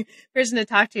interesting person to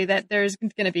talk to that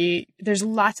there's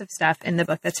lots of stuff in the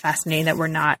book that's fascinating that we're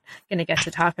not going to get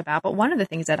to talk about. But one of the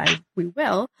things that we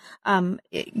will,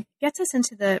 it gets us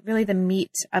into the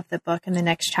meat of the book in the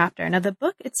next chapter. Now, the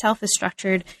book itself is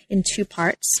structured in two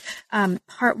parts.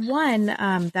 Part one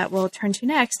that we'll turn to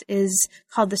next is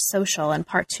called the social, and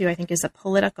part two, I think, is the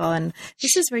political. And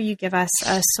this is where you give us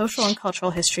a social and cultural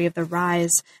history of the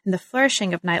rise and the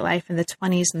flourishing of nightlife in the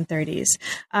 20s and 30s.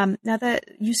 Now that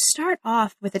you start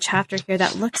off with a chapter here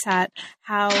that looks at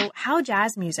how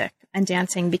jazz music and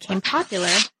dancing became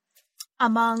popular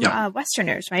among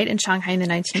Westerners, right, in Shanghai in the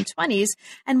 1920s.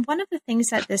 And one of the things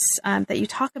that that you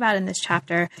talk about in this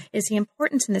chapter is the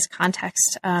importance in this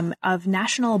context of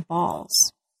national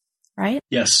balls, right?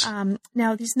 Yes.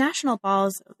 Now, these national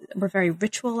balls were very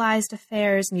ritualized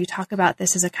affairs, and you talk about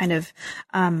this as a kind of,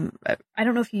 I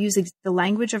don't know if you use the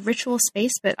language of ritual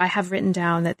space, but I have written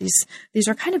down that these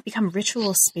are kind of become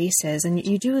ritual spaces, and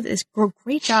you do this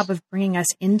great job of bringing us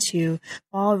into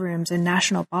ballrooms and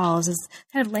national balls as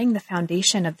kind of laying the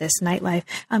foundation of this nightlife.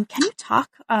 Can you talk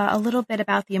a little bit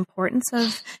about the importance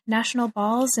of national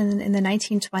balls in the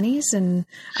 1920s and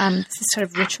this sort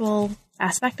of ritual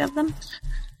aspect of them?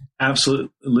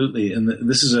 Absolutely. And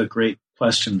this is a great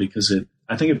question because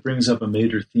I think it brings up a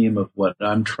major theme of what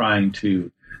I'm trying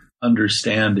to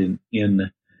understand in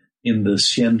the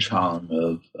xianchang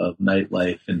of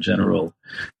nightlife in general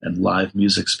and live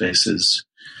music spaces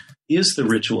is the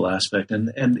ritual aspect. And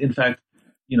in fact,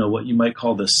 what you might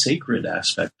call the sacred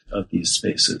aspect of these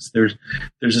spaces. There's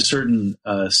a certain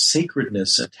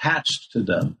sacredness attached to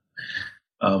them.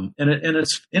 And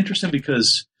it's interesting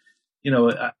because,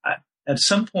 at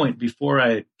some point before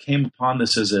I came upon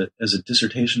this as a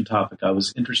dissertation topic, I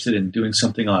was interested in doing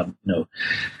something on,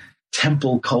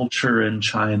 temple culture in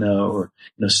China or,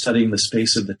 studying the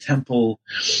space of the temple.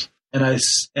 And I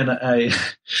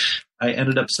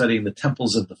ended up studying the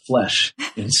temples of the flesh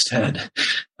instead.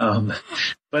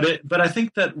 But I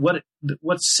think that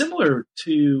what's similar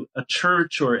to a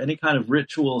church or any kind of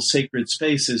ritual sacred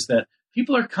space is that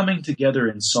people are coming together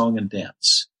in song and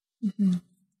dance. Mm-hmm.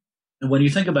 And when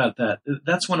you think about that,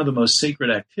 that's one of the most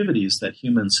sacred activities that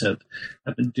humans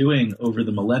have been doing over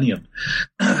the millennium.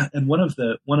 And one of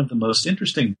the most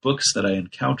interesting books that I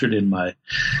encountered in my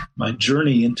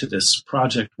journey into this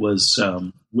project was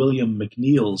William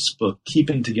McNeill's book,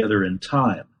 Keeping Together in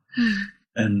Time. Mm.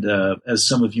 And as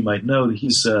some of you might know,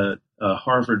 he's a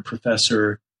Harvard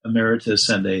professor emeritus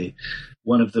and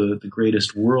one of the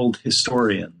greatest world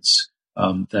historians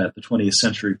that the 20th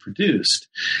century produced.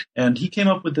 And he came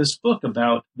up with this book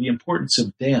about the importance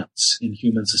of dance in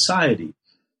human society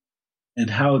and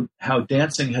how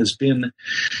dancing has been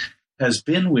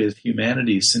with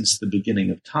humanity since the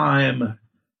beginning of time,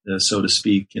 so to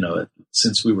speak,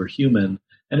 since we were human.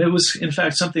 And it was, in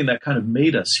fact, something that kind of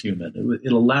made us human.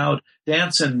 It allowed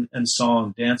dance and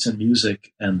song, dance and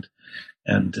music, and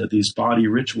these body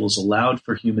rituals allowed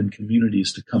for human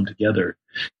communities to come together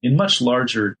in much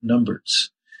larger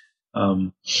numbers.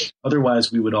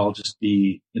 Otherwise, we would all just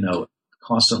be,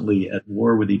 constantly at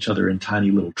war with each other in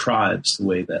tiny little tribes, the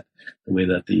way that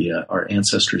our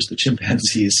ancestors, the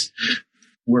chimpanzees,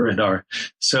 were and are.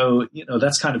 So,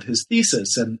 that's kind of his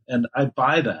thesis, and I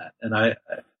buy that, and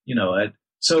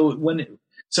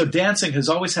So dancing has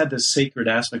always had this sacred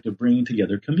aspect of bringing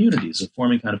together communities, of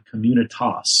forming kind of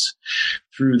communitas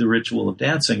through the ritual of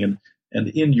dancing. And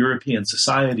in European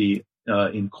society,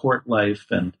 in court life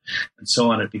and so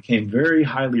on, it became very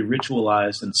highly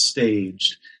ritualized and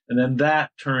staged. And then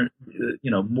that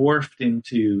morphed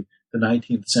into the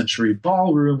 19th century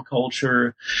ballroom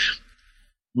culture,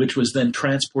 which was then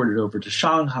transported over to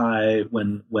Shanghai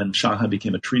when Shanghai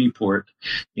became a treaty port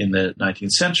in the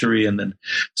 19th century. And then,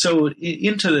 so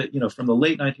into from the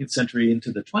late 19th century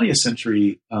into the 20th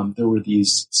century, there were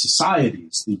these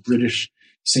societies, the British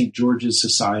St. George's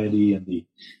Society and the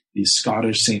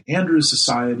Scottish St. Andrew's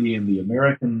Society and the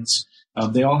Americans.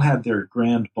 They all had their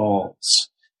grand balls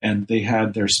and they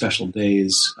had their special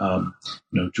days,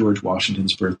 George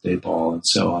Washington's birthday ball and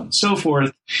so on and so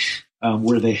forth.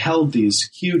 Where they held these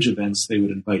huge events. They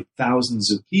would invite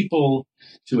thousands of people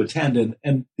to attend,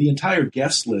 and the entire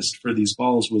guest list for these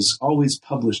balls was always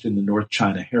published in the North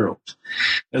China Herald,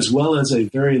 as well as a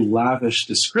very lavish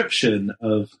description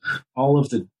of all of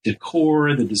the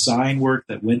decor, the design work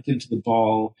that went into the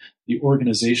ball, the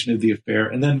organization of the affair,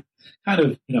 and then kind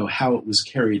of, how it was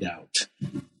carried out.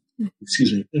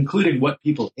 Excuse me, including what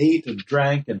people ate and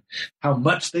drank and how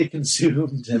much they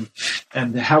consumed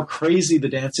and how crazy the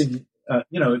dancing,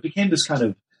 it became this kind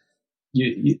of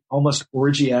almost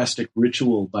orgiastic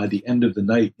ritual by the end of the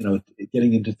night,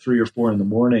 getting into 3 or 4 in the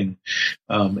morning.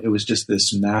 It was just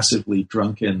this massively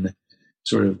drunken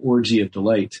sort of orgy of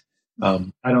delight.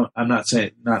 I'm not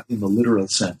saying not in the literal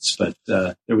sense, but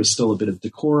there was still a bit of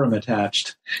decorum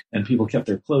attached and people kept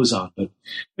their clothes on. But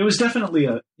it was definitely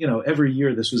every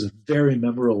year this was a very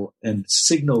memorable and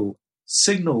signal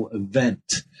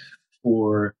event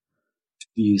for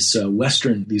these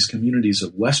communities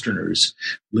of Westerners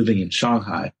living in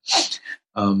Shanghai.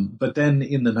 But then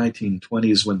in the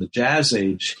 1920s, when the jazz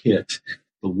age hit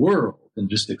the world and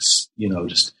just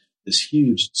this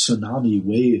huge tsunami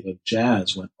wave of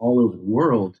jazz went all over the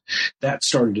world, that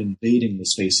started invading the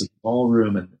space of the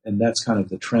ballroom. And that's kind of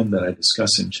the trend that I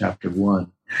discuss in chapter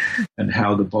 1. and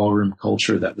how the ballroom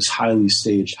culture that was highly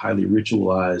staged, highly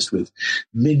ritualized with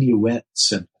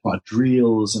minuets and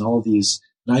quadrilles and all these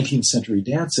 19th century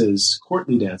dances,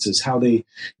 courtly dances, how they,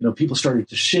 people started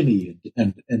to shimmy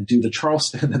and do the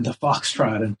Charleston and the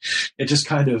foxtrot. And it just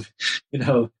kind of,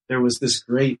 there was this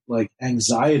great like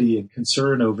anxiety and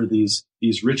concern over these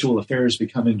ritual affairs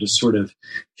becoming just sort of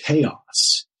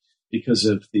chaos because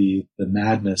of the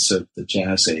madness of the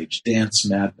jazz age. Dance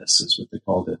madness is what they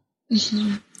called it.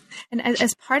 Mm-hmm. And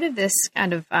as part of this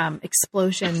kind of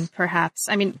explosion, perhaps,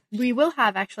 I mean, we will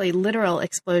have actually literal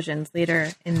explosions later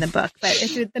in the book, but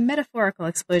the metaphorical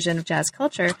explosion of jazz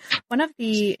culture, one of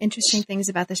the interesting things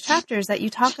about this chapter is that you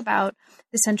talk about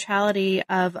the centrality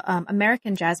of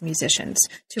American jazz musicians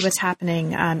to what's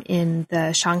happening in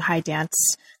the Shanghai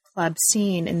dance club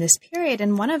scene in this period.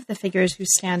 And one of the figures who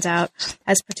stands out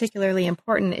as particularly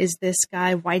important is this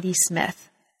guy, Whitey Smith.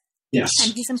 Yes.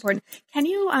 And he's important. Can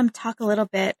you talk a little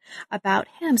bit about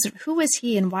him? So who was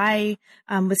he and why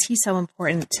was he so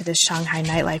important to the Shanghai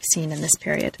nightlife scene in this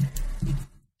period?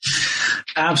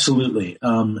 Absolutely.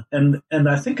 And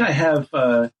I think I have,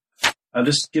 I'll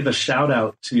just give a shout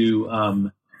out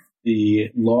to the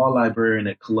law librarian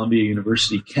at Columbia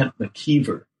University, Kent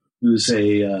McKeever, who's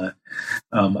a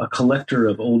collector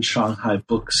of old Shanghai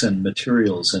books and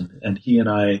materials. And he and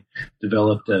I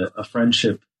developed a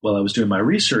friendship while I was doing my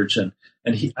research, and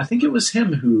I think it was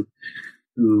him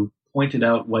who pointed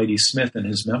out Whitey Smith and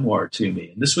his memoir to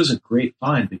me. And this was a great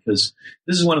find because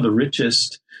this is one of the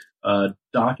richest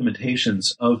documentations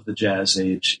of the jazz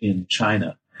age in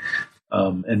China.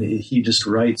 And he just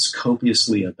writes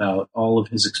copiously about all of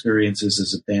his experiences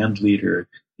as a band leader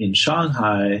in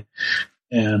Shanghai.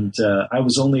 And I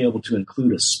was only able to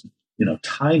include a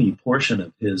tiny portion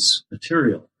of his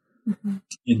material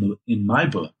in my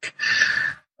book.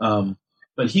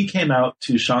 But he came out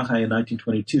to Shanghai in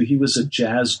 1922. He was a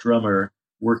jazz drummer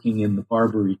working in the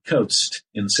Barbary Coast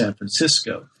in San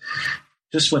Francisco,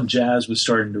 just when jazz was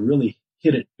starting to really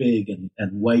hit it big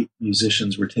and white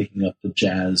musicians were taking up the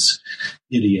jazz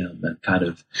idiom and kind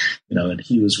of, and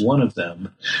he was one of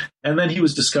them. And then he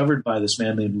was discovered by this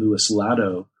man named Louis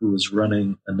Lado, who was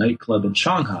running a nightclub in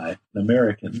Shanghai, an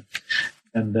American.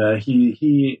 And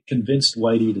he convinced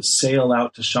Whitey to sail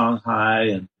out to Shanghai.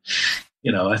 And,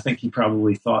 I think he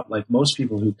probably thought, like most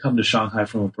people who come to Shanghai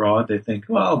from abroad, they think,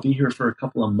 well, I'll be here for a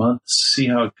couple of months, see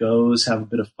how it goes, have a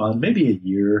bit of fun, maybe a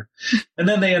year. And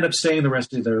then they end up staying the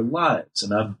rest of their lives.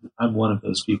 And I'm one of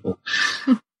those people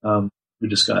who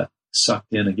just got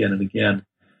sucked in again and again.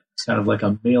 It's kind of like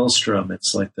a maelstrom.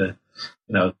 It's like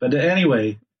but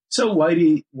anyway, so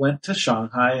Whitey went to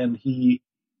Shanghai and he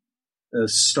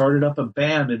started up a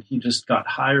band, and he just got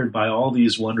hired by all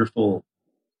these wonderful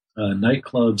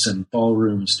nightclubs and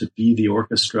ballrooms to be the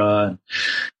orchestra.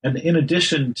 And in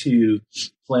addition to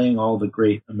playing all the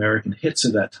great American hits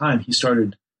of that time, he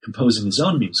started composing his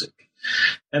own music.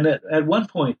 And at one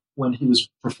point, when he was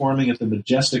performing at the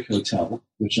Majestic Hotel,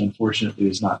 which unfortunately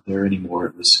is not there anymore,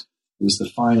 it was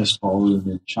the finest ballroom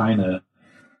in China,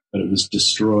 but it was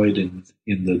destroyed in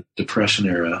the Depression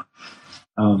era.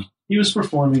 He was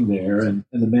performing there, and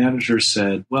the manager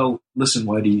said, well, listen,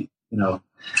 Whitey,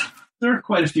 there are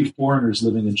quite a few foreigners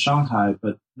living in Shanghai,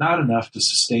 but not enough to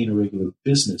sustain a regular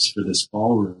business for this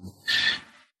ballroom.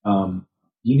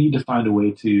 You need to find a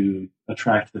way to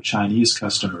attract the Chinese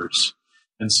customers.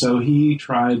 And so he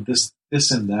tried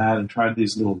this and that and tried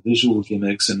these little visual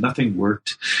gimmicks, and nothing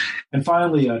worked. And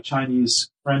finally, a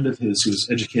Chinese friend of his who was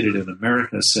educated in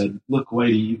America said, look,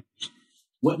 Whitey,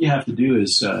 what you have to do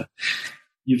is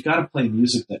you've got to play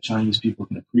music that Chinese people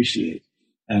can appreciate.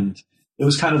 And it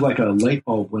was kind of like a light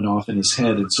bulb went off in his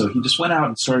head. And so he just went out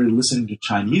and started listening to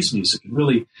Chinese music and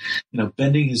really,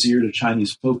 bending his ear to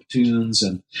Chinese folk tunes.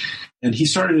 And he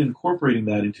started incorporating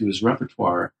that into his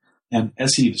repertoire. And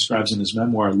as he describes in his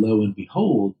memoir, lo and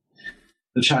behold,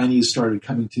 the Chinese started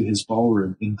coming to his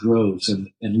ballroom in droves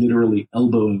and literally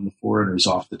elbowing the foreigners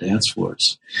off the dance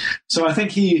floors. So I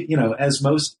think he, as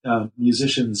most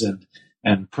musicians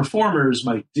and performers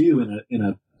might do in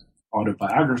a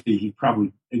autobiography, he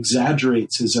probably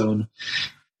exaggerates his own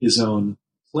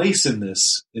place in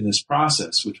this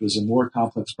process, which was a more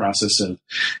complex process of,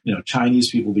 Chinese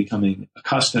people becoming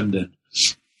accustomed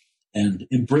and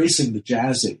embracing the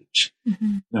jazz age.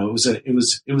 Mm-hmm.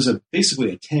 It was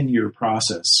basically a 10-year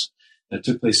process that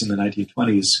took place in the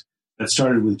 1920s that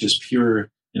started with just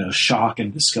pure, shock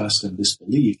and disgust and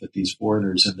disbelief at these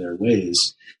foreigners and their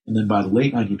ways. And then by the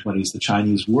late 1920s, the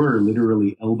Chinese were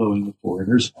literally elbowing the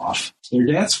foreigners off their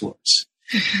dance floors.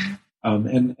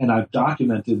 Mm-hmm. And I've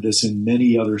documented this in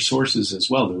many other sources as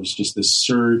well. There was just this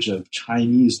surge of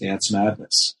Chinese dance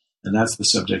madness And that's the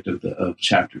subject of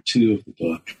chapter 2 of the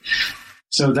book.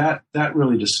 So that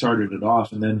really just started it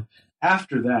off. And then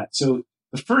after that, so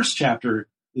the first chapter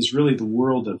is really the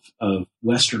world of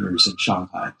Westerners in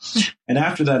Shanghai. And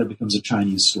after that, it becomes a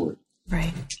Chinese story.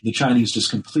 Right. The Chinese just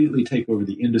completely take over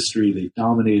the industry. They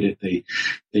dominate it.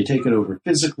 They take it over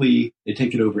physically. They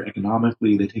take it over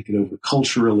economically. They take it over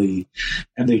culturally.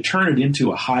 And they turn it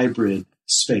into a hybrid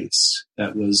space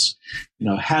that was,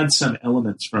 had some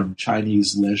elements from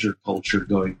Chinese leisure culture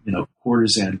going,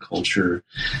 courtesan culture,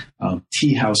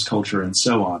 tea house culture, and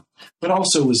so on, but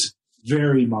also was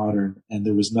very modern, and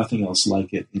there was nothing else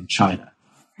like it in China.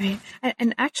 Right.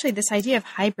 And actually, this idea of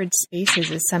hybrid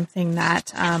spaces is something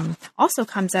that also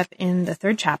comes up in the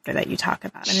third chapter that you talk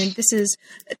about. I mean, this is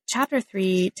chapter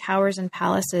 3, Towers and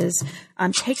Palaces,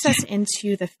 takes us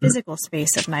into the physical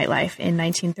space of nightlife in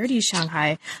 1930s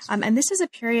Shanghai. And this is a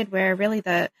period where really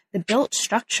the built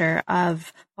structure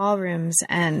of ballrooms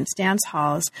and dance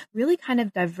halls really kind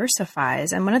of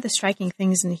diversifies. And one of the striking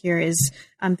things in here is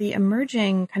the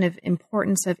emerging kind of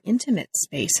importance of intimate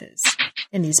spaces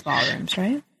in these ballrooms,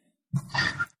 right?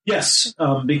 Yes,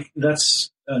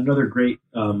 that's another great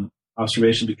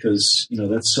observation because,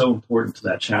 that's so important to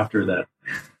that chapter that,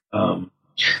 in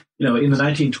the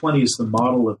 1920s, the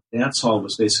model of dance hall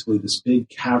was basically this big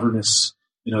cavernous,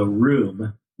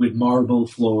 room with marble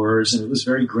floors, and it was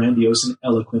very grandiose and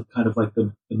eloquent, kind of like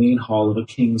the main hall of a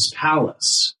king's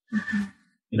palace,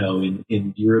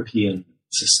 in European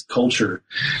culture.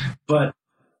 But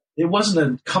it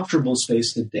wasn't a comfortable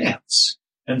space to dance.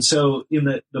 And so in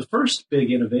the first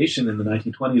big innovation in the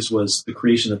 1920s was the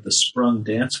creation of the sprung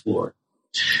dance floor,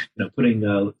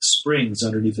 putting springs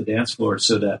underneath the dance floor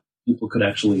so that people could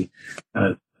actually kind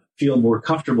of feel more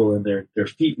comfortable and their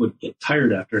feet wouldn't get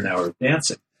tired after an hour of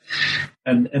dancing.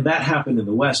 And that happened in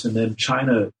the West. And then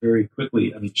Shanghai very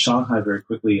quickly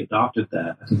adopted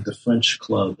that. I think the French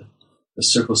club, the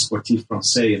Cercle Sportif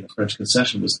Français in the French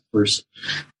Concession, was the first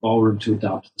ballroom to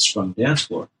adopt the sprung dance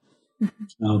floor.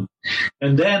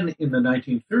 And then in the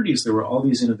 1930s, there were all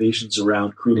these innovations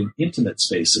around creating intimate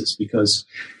spaces because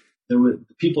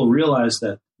people realized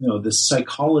that, this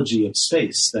psychology of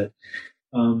space, that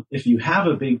if you have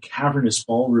a big cavernous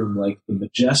ballroom like the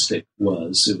Majestic it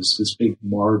was this big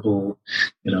marble,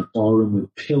 ballroom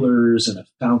with pillars and a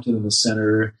fountain in the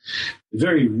center,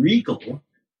 very regal.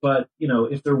 But,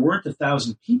 if there weren't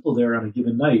 1,000 people there on a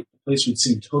given night, the place would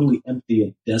seem totally empty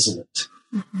and desolate.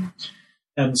 Mm-hmm.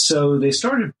 And so they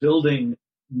started building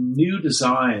new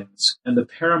designs, and the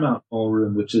Paramount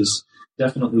Ballroom, which is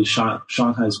definitely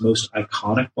Shanghai's most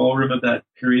iconic ballroom of that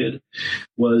period,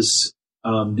 was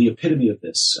the epitome of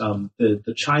this.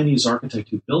 The Chinese architect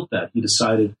who built that, he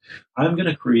decided, I'm going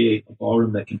to create a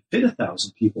ballroom that can fit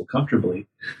 1,000 people comfortably.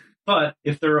 But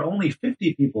if there are only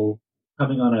 50 people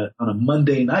coming on a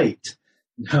Monday night,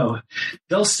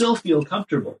 they'll still feel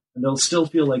comfortable and they'll still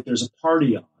feel like there's a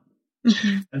party on.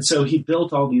 Mm-hmm. And so he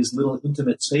built all these little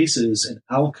intimate spaces and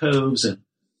alcoves and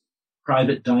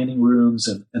private dining rooms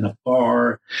and a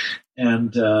bar.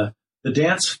 And the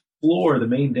dance floor, the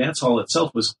main dance hall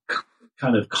itself, was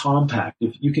kind of compact.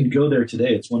 If you can go there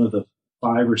today, it's one of the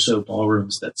 5 or so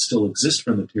ballrooms that still exist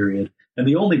from the period, and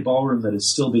the only ballroom that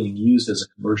is still being used as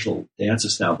a commercial dance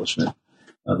establishment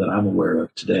that I'm aware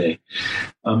of today.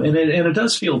 And it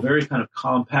does feel very kind of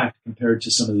compact compared to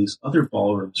some of these other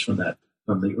ballrooms from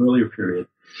the earlier period.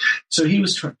 So he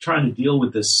was trying to deal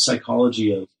with this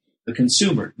psychology of the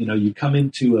consumer. You come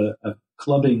into a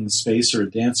clubbing space or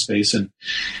a dance space and,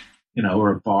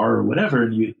 or a bar or whatever,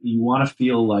 and you want to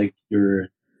feel like you're,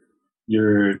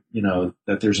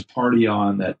 that there's a party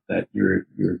on, that you're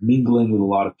mingling with a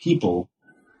lot of people.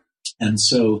 And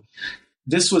so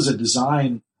this was a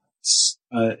design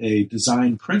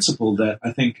principle that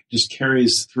I think just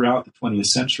carries throughout the 20th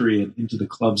century and into the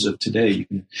clubs of today.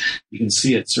 You can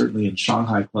see it certainly in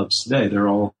Shanghai clubs today.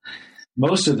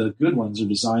 Most of the good ones are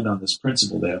designed on this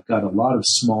principle. They have got a lot of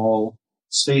small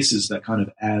spaces that kind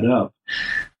of add up,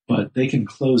 but they can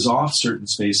close off certain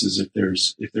spaces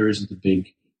if there isn't a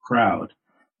big crowd.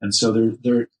 And so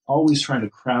they're always trying to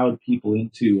crowd people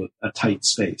into a tight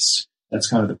space. That's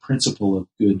kind of the principle of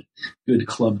good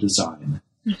club design.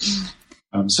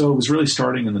 Mm-hmm. So it was really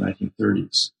starting in the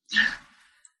 1930s.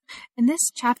 In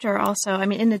this chapter also,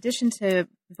 in addition to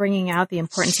bringing out the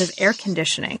importance of air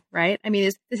conditioning, right?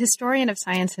 The historian of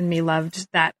science in me loved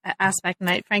that aspect.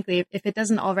 And frankly, if it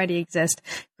doesn't already exist,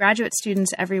 graduate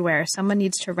students everywhere, someone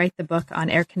needs to write the book on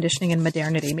air conditioning and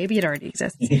modernity. Maybe it already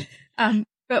exists.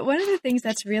 But one of the things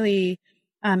that's really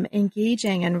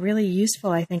engaging and really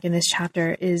useful, I think, in this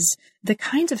chapter is the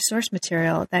kinds of source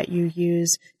material that you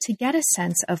use to get a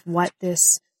sense of what this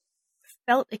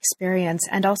felt experience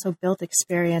and also built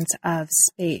experience of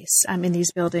space in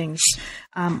these buildings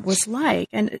was like.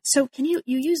 And so you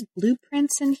use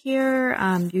blueprints in here,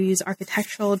 you use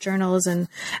architectural journals, and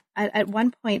at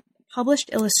one point published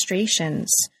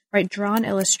illustrations, right, drawn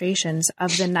illustrations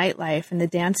of the nightlife and the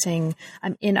dancing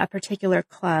in a particular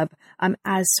club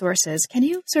as sources. Can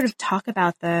you sort of talk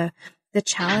about the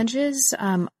challenges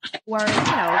or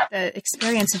the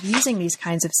experience of using these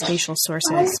kinds of spatial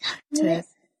sources to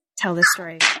tell this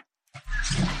story?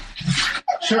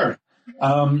 Sure.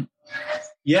 I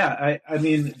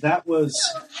mean,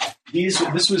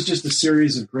 this was just a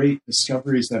series of great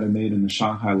discoveries that I made in the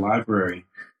Shanghai Library,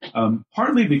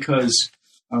 partly because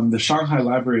the Shanghai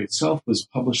Library itself was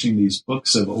publishing these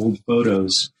books of old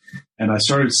photos, and I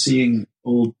started seeing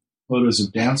old photos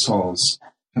of dance halls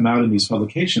come out in these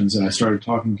publications, and I started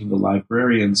talking to the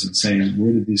librarians and saying,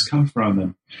 where did these come from,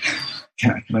 and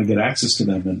can I get access to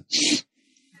them?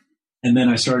 And then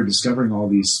I started discovering all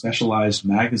these specialized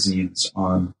magazines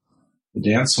on the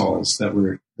dance halls that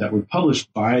were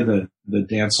published by the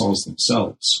dance halls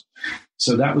themselves.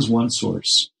 So that was one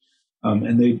source.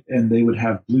 And they would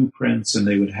have blueprints, and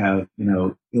they would have,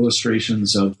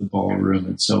 illustrations of the ballroom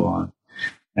and so on,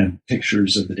 and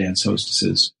pictures of the dance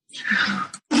hostesses.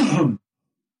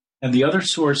 And the other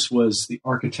source was the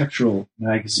architectural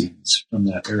magazines from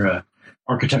that era,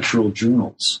 architectural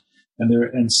journals.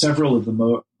 And several of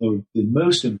the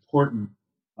most important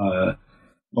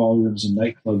ballrooms and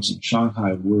nightclubs in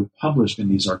Shanghai were published in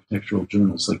these architectural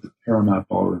journals, like the Paramount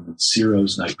Ballroom and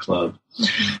Ciro's nightclub,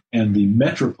 and the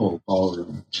Metropole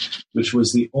Ballroom, which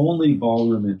was the only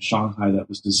ballroom in Shanghai that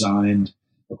was designed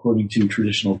according to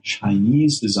traditional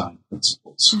Chinese design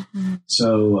principles. Mm-hmm.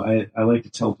 So I like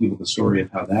to tell people the story of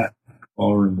how that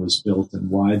ballroom was built and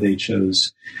why they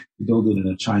chose to build it in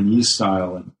a Chinese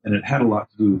style. And it had a lot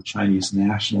to do with Chinese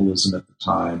nationalism at the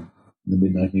time, in the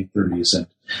mid-1930s, and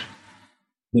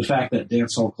the fact that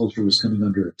dance hall culture was coming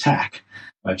under attack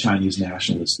by Chinese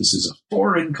nationalists. This is a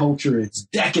foreign culture. It's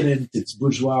decadent. It's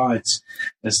bourgeois. It's,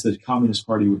 as the Communist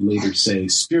Party would later say,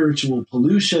 spiritual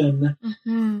pollution.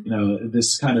 Mm-hmm.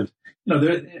 This kind of,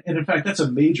 and in fact, that's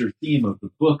a major theme of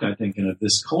the book, I think, and of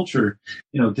this culture.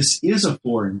 This is a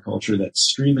foreign culture that's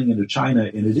streaming into China,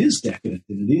 and it is decadent,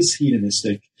 and it is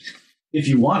hedonistic, if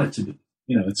you want it to be.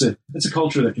 It's a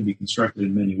culture that can be constructed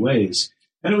in many ways.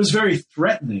 And it was very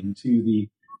threatening to the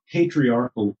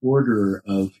patriarchal order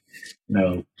of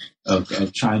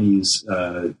Chinese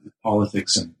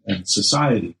politics and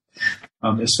society,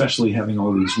 especially having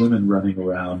all these women running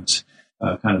around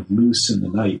kind of loose in the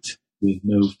night with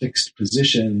no fixed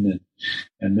position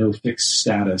and no fixed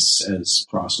status as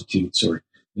prostitutes or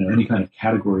any kind of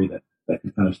category that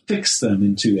can kind of fix them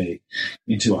into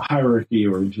a hierarchy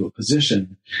or into a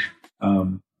position.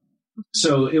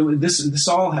 So this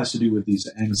all has to do with these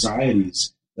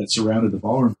anxieties that surrounded the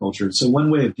ballroom culture. So one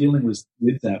way of dealing with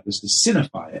that was to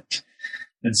cinefy it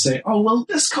and say, oh, well,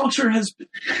 this culture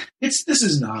this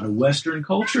is not a Western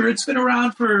culture. It's been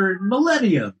around for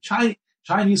millennia.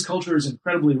 Chinese culture is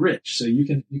incredibly rich. So you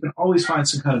can always find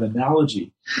some kind of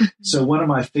analogy. So one of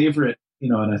my favorite,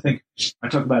 and I think I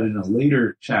talk about it in a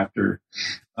later chapter,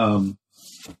 one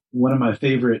of my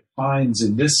favorite finds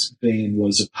in this vein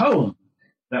was a poem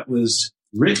that was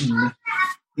written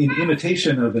in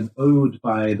imitation of an ode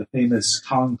by the famous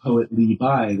Tang poet Li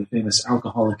Bai, the famous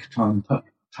alcoholic Tang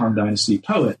Dynasty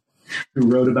poet, who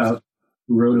wrote about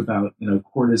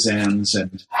courtesans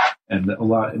and a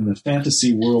lot in the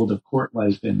fantasy world of court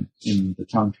life in the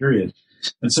Tang period.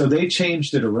 And so they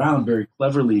changed it around very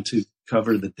cleverly to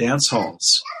cover the dance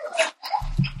halls.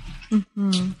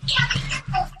 Mm-hmm.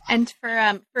 And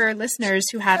for listeners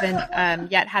who haven't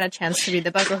yet had a chance to read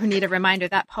the book or who need a reminder,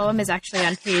 that poem is actually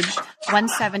on page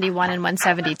 171 and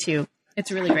 172.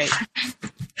 It's really great.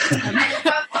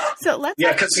 So let's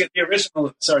because the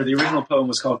original poem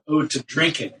was called Ode to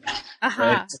Drinking. Uh-huh.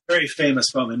 Right? It's a very famous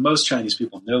poem, and most Chinese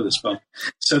people know this poem.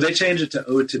 So they changed it to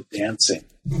Ode to Dancing.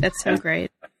 That's so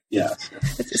great. Yeah.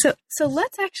 So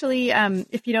let's actually,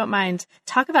 if you don't mind,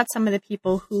 talk about some of the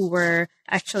people who were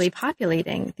actually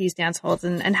populating these dance halls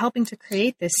and helping to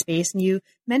create this space. And you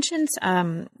mentioned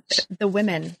the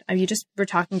women. You just were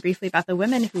talking briefly about the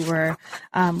women who were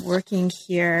working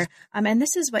here. And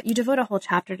this is what you devote a whole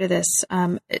chapter to this.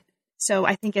 So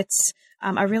I think it's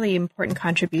a really important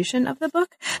contribution of the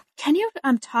book. Can you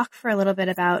talk for a little bit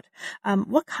about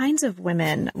what kinds of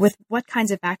women with what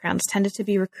kinds of backgrounds tended to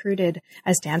be recruited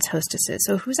as dance hostesses?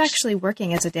 So who's actually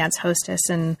working as a dance hostess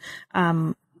and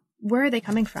where are they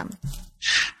coming from?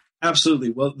 Absolutely.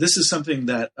 Well, this is something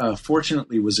that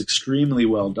fortunately was extremely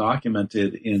well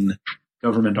documented in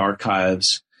government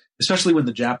archives. especially when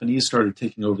the Japanese started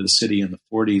taking over the city in the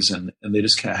 40s, and they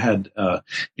just had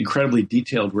incredibly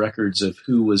detailed records of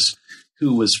who was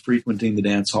frequenting the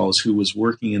dance halls, who was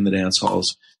working in the dance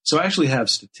halls. So I actually have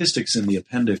statistics in the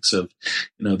appendix of,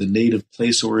 the native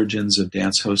place origins of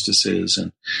dance hostesses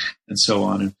and so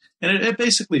on. And it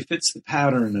basically fits the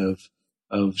pattern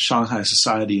of Shanghai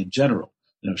society in general.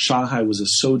 Shanghai was a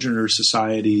sojourner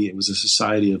society. It was a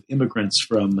society of immigrants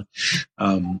from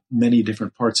many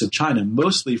different parts of China,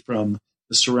 mostly from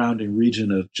the surrounding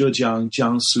region of Zhejiang,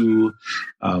 Jiangsu,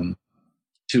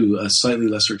 to a slightly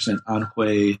lesser extent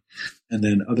Anhui, and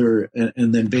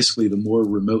then basically the more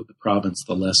remote the province,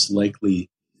 the less likely,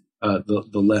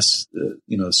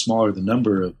 smaller the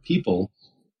number of people.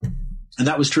 And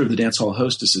that was true of the dance hall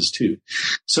hostesses too.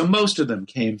 So most of them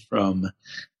came from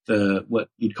what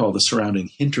you'd call the surrounding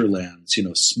hinterlands,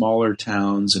 smaller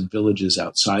towns and villages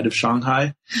outside of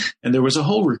Shanghai. And there was a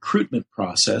whole recruitment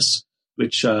process,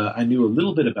 which I knew a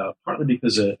little bit about, partly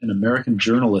because an American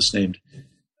journalist I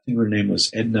think her name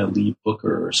was Edna Lee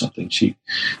Booker or something. She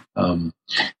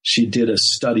did a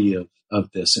study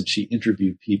of this, and she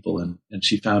interviewed people, and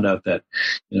she found out that,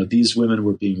 these women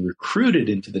were being recruited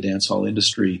into the dance hall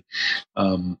industry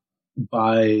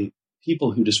by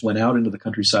people who just went out into the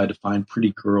countryside to find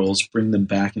pretty girls, bring them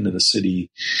back into the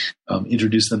city,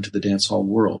 introduce them to the dance hall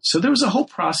world. So there was a whole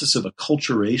process of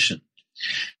acculturation,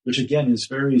 which again is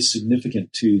very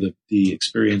significant to the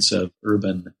experience of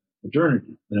urban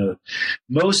modernity.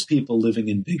 Most people living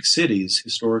in big cities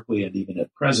historically and even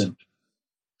at present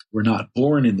were not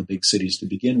born in the big cities to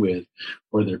begin with,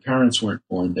 or their parents weren't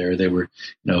born there. They were,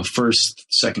 first,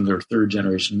 second, or third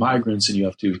generation migrants, and you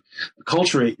have to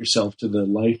acculturate yourself to the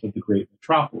life of the great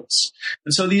metropolis.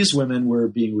 And so these women were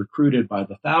being recruited by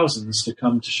the thousands to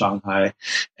come to Shanghai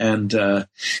and,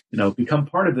 become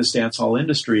part of this dance hall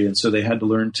industry. And so they had to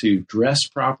learn to dress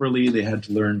properly. They had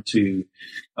to learn to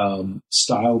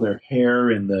style their hair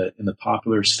in the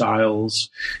popular styles.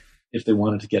 If they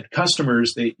wanted to get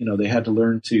customers, they had to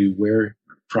learn to wear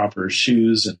proper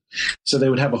shoes. And so they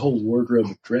would have a whole wardrobe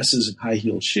of dresses and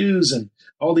high-heeled shoes and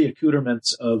all the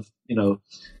accoutrements of,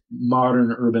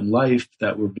 modern urban life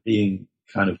that were being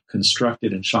kind of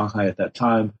constructed in Shanghai at that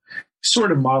time,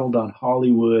 sort of modeled on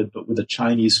Hollywood, but with a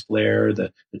Chinese flair,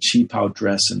 the qipao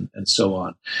dress and so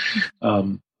on.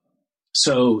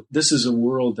 So this is a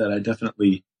world that I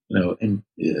definitely,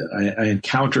 I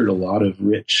encountered a lot of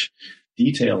rich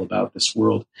detail about this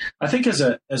world. I think as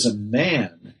a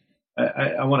man,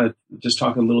 I want to just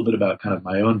talk a little bit about kind of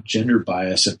my own gender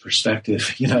bias and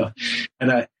perspective,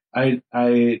 and I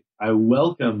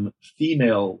welcome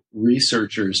female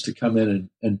researchers to come in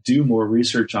and do more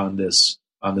research on this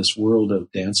world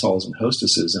of dance halls and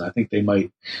hostesses. And I think they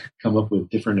might come up with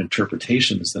different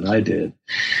interpretations than I did.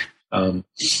 I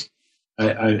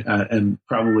and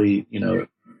probably,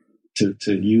 to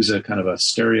use a kind of a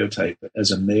stereotype,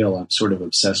 as a male, I'm sort of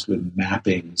obsessed with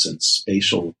mappings and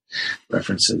spatial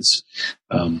references.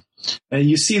 And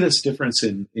you see this difference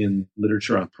in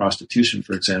literature on prostitution,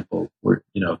 for example, where,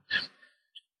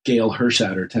 Gail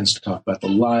Hirschadder tends to talk about the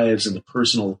lives and the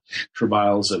personal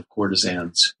travails of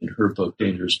courtesans in her book,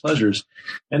 Dangerous Pleasures.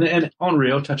 And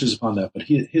Henriot touches upon that, but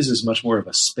his is much more of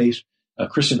a space.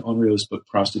 Christian Henriot's book,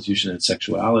 Prostitution and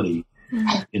Sexuality,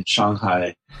 in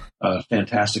Shanghai, a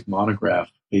fantastic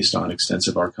monograph based on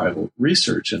extensive archival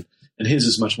research. And his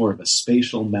is much more of a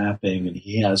spatial mapping, and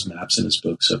he has maps in his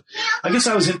book. So I guess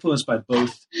I was influenced by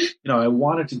both. I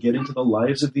wanted to get into the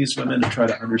lives of these women and try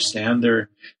to understand their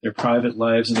private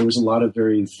lives. And there was a lot of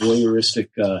very voyeuristic,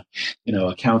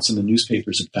 accounts in the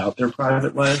newspapers about their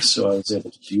private lives. So I was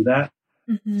able to do that.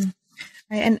 Mm-hmm.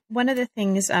 Right. And one of the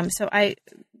things,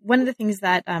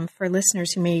 that for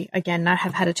listeners who may, again, not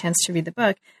have had a chance to read the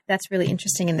book, that's really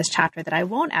interesting in this chapter that I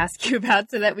won't ask you about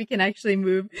so that we can actually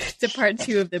move to part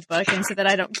 2 of the book and so that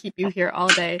I don't keep you here all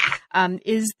day,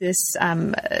 is this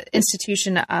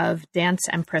institution of dance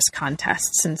empress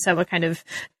contests. And so a kind of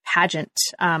pageant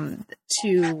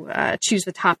to choose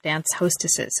the top dance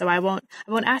hostesses. So I won't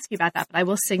ask you about that, but I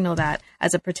will signal that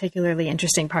as a particularly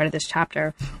interesting part of this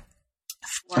chapter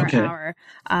for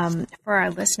our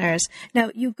listeners.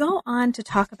 Now, you go on to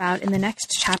talk about in the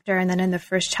next chapter and then in the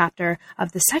first chapter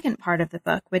of the second part of the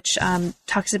book, which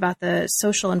talks about the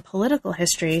social and political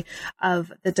history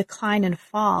of the decline and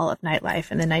fall of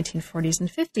nightlife in the 1940s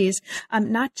and 50s,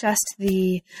 not just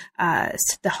the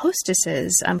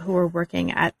hostesses who were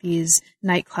working at these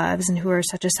nightclubs and who are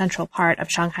such a central part of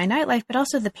Shanghai nightlife, but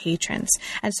also the patrons.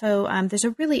 And so there's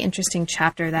a really interesting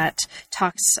chapter that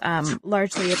talks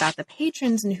largely about the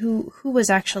patrons and who was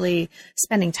actually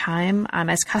spending time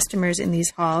as customers in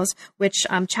these halls, which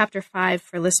chapter 5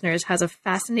 for listeners has a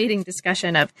fascinating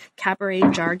discussion of cabaret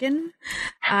jargon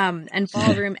and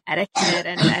ballroom etiquette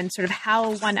and sort of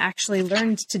how one actually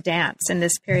learned to dance in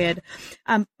this period.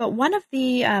 But one of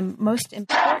the most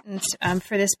important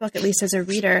for this book, at least as a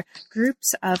reader,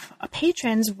 groups of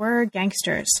patrons were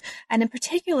gangsters. And in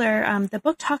particular, the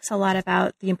book talks a lot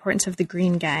about the importance of the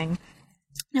Green Gang.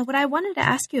 Now, what I wanted to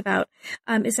ask you about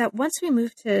is that once we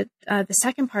move to the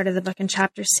second part of the book in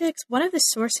chapter 6, one of the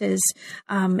sources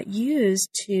used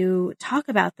to talk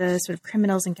about the sort of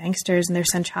criminals and gangsters and their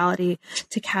centrality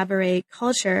to cabaret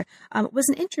culture was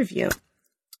an interview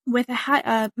with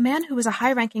a man who was a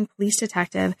high-ranking police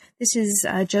detective. This is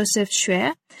Joseph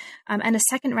Xue, and a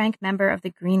second-rank member of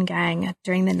the Green Gang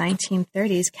during the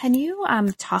 1930s. Can you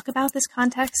talk about this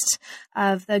context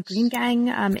of the Green Gang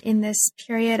in this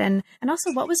period, and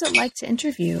also what was it like to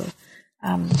interview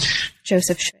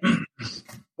Joseph Xue?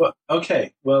 Well,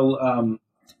 okay. Well,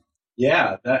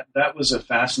 yeah, that was a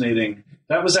fascinating.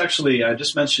 That was actually, I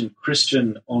just mentioned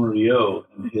Christian Henriot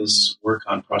and his work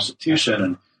on prostitution,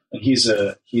 and he's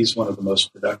one of the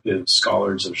most productive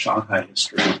scholars of Shanghai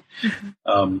history.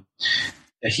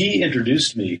 He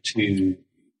introduced me to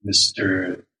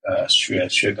Mr.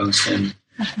 Xue Gengxin,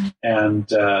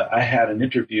 and I had an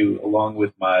interview along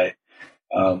with my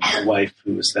wife,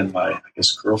 who was then my,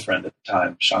 girlfriend at the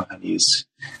time, Shanghainese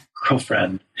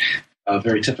girlfriend. A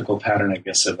very typical pattern, I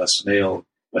guess, of us male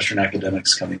Western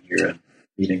academics coming here and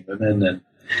meeting women and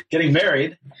getting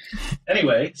married.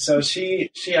 Anyway, so she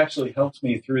actually helped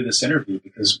me through this interview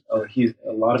because a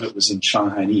lot of it was in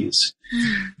Shanghainese.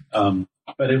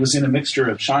 But it was in a mixture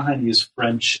of Shanghainese,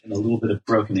 French, and a little bit of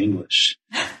broken English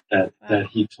that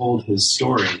he told his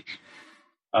story.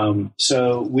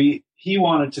 So he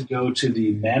wanted to go to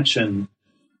the mansion.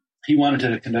 He wanted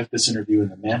to conduct this interview in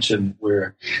the mansion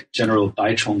where General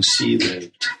Bai Chongxi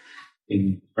lived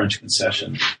in French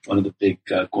Concession, one of the big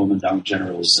Kuomintang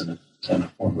generals and a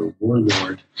former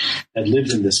warlord, had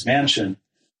lived in this mansion.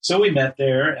 So we met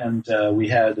there, and we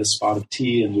had a spot of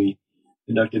tea, and we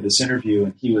conducted this interview.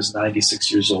 And he was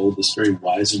 96 years old, this very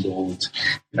wizened old,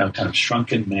 kind of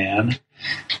shrunken man,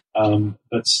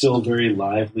 but still very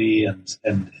lively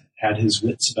and had his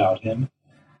wits about him.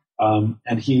 And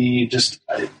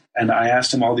I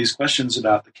asked him all these questions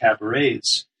about the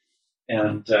cabarets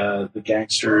and the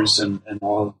gangsters and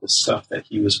all of the stuff that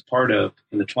he was part of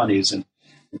in the 1920s. And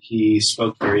he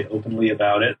spoke very openly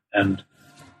about it and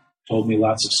told me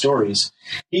lots of stories.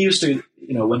 He used to,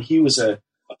 when he was a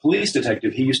police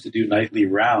detective, he used to do nightly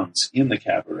rounds in the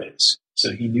cabarets.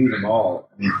 So he knew them all.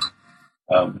 I mean,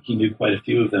 he knew quite a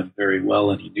few of them very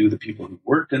well, and he knew the people who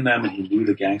worked in them, and he knew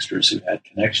the gangsters who had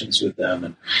connections with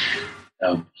them.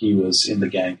 And he was in the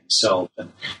gang himself,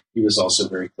 and he was also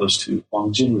very close to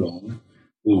Huang Jinrong,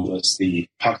 who was the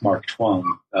pockmarked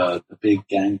Huang, the big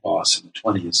gang boss in the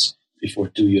 1920s, before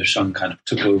Du Yuesheng kind of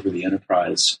took over the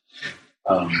enterprise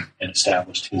and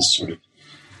established his sort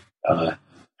of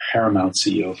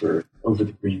paramountcy over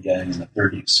the Green Gang in the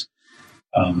 1930s.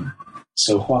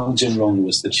 So Huang Jinrong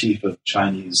was the chief of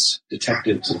Chinese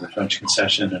detectives of the French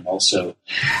Concession and also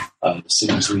the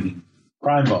city's leading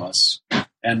crime boss.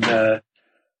 And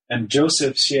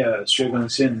Joseph Xue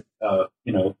Gengxin,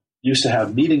 used to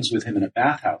have meetings with him in a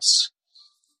bathhouse.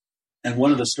 And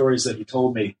one of the stories that he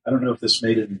told me, I don't know if this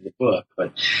made it into the book,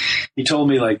 but he told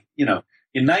me, in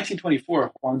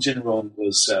 1924, Huang Jinrong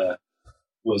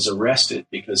was arrested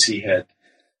because he had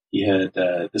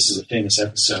this is a famous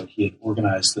episode. He had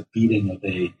organized the beating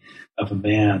of a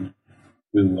man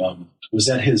who was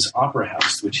at his opera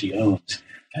house, which he owned,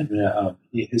 and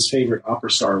his favorite opera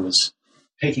star was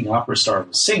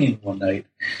singing one night,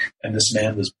 and this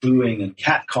man was booing and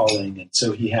catcalling, and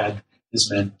so he had his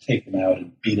men take him out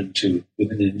and beat him to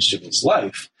within an inch of his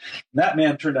life. And that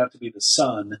man turned out to be the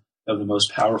son of the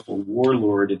most powerful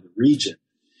warlord in the region.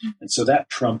 And so that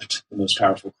trumped the most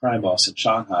powerful crime boss in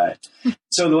Shanghai.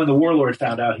 So when the warlord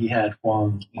found out he had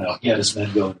Huang, he had his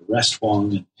men go and arrest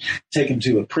Huang and take him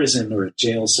to a prison or a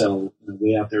jail cell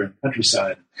way out there in the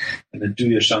countryside. And then Du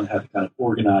Yuesheng had to kind of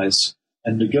organize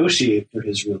and negotiate for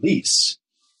his release.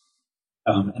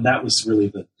 And that was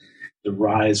really the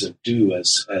rise of Du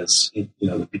as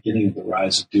the beginning of the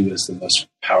rise of Du as the most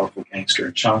powerful gangster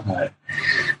in Shanghai.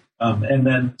 And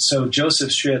then, so Joseph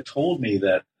Xue told me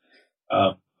that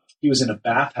he was in a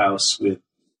bathhouse with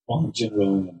Huang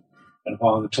Jinrong, and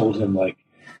Huang told him,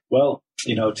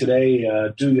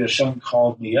 today Du Yuesheng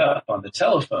called me up on the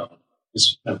telephone,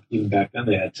 Because even back then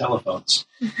they had telephones.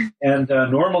 And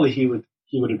normally he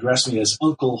would address me as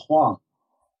Uncle Huang,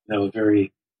 a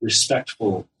very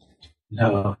respectful,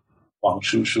 Huang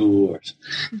Shu Shu.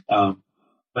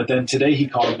 But then today he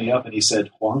called me up and he said,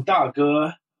 Huang Da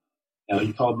Ge.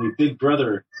 He called me Big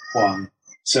Brother Huang.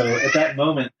 So at that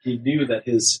moment, he knew that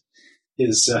his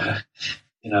that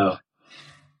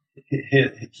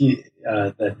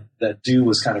Du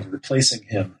was kind of replacing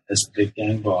him as the big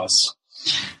gang boss.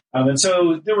 And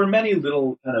so there were many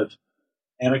little kind of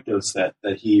anecdotes that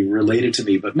he related to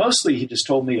me, but mostly he just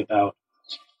told me about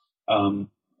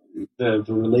the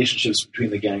relationships between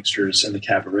the gangsters and the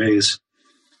cabarets.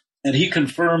 And he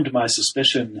confirmed my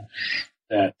suspicion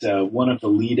that one of the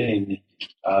leading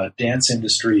dance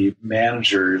industry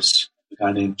managers, a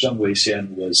guy named Zheng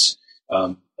Weixian, was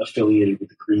affiliated with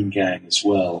the Green Gang as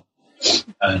well.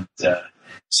 And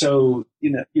so,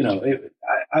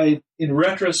 I in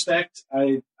retrospect,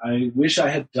 I wish I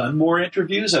had done more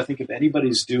interviews. I think if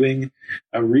anybody's doing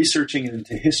researching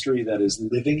into history that is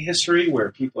living history,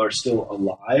 where people are still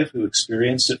alive who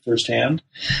experienced it firsthand,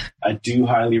 I do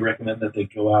highly recommend that they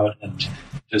go out and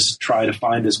just try to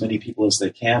find as many people as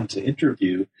they can to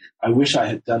interview. I wish I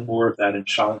had done more of that in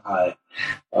Shanghai.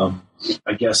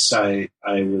 I guess I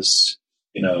was,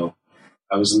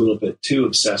 I was a little bit too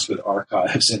obsessed with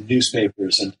archives and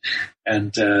newspapers,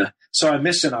 and so I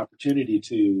missed an opportunity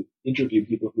to interview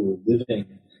people who were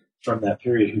living from that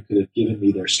period who could have given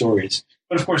me their stories.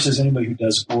 But of course, as anybody who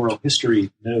does oral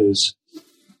history knows,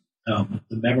 the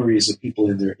memories of people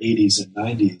in their 80s and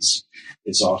 90s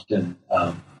is often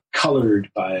colored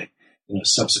by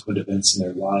subsequent events in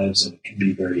their lives, and it can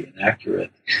be very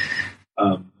inaccurate.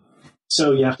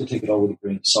 So you have to take it all with a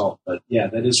grain of salt. But yeah,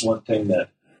 that is one thing that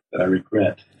I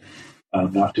regret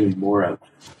not doing more of.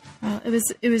 Well, it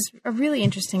was a really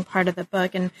interesting part of the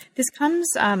book, and this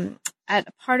comes at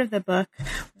a part of the book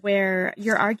where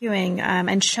you're arguing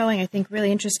and showing, I think,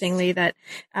 really interestingly, that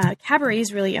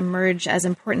cabarets really emerge as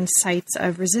important sites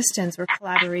of resistance or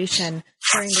collaboration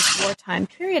during this wartime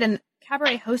period, and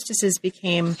cabaret hostesses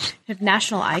became kind of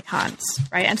national icons,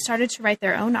 right, and started to write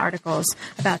their own articles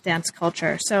about dance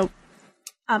culture. So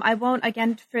I won't,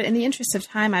 again, in the interest of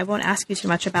time, I won't ask you too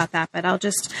much about that, but I'll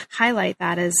just highlight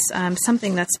that as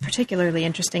something that's particularly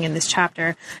interesting in this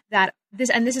chapter. This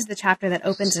is the chapter that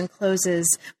opens and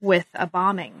closes with a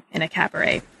bombing in a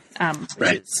cabaret,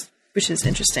 which is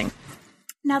interesting.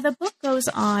 Now, the book goes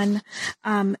on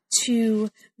to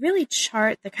really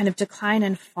chart the kind of decline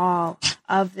and fall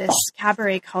of this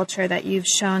cabaret culture that you've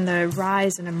shown the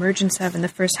rise and emergence of in the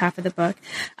first half of the book.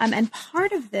 And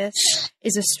part of this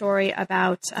is a story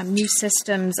about new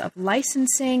systems of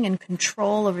licensing and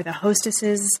control over the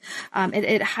hostesses.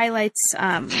 It highlights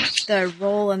the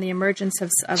role and the emergence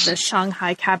of the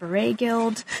Shanghai Cabaret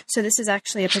Guild. So this is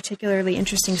actually a particularly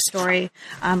interesting story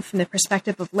from the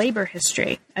perspective of labor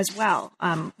history as well,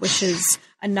 which is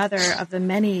another of the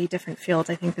many different fields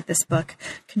I think that this book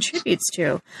contributes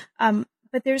to.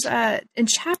 But there's in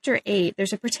chapter 8,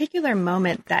 there's a particular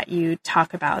moment that you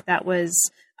talk about that was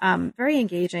very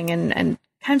engaging and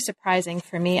kind of surprising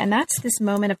for me. And that's this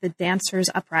moment of the dancers'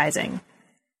 uprising,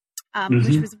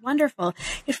 which was wonderful.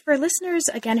 If for listeners,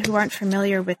 again, who aren't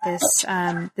familiar with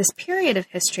this period of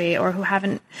history or who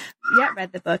haven't yet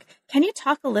read the book, can you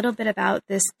talk a little bit about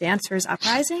this dancers'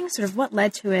 uprising, sort of what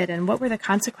led to it and what were the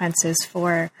consequences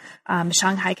for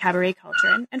Shanghai cabaret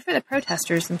culture and for the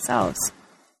protesters themselves?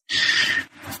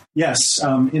 Yes.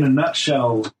 In a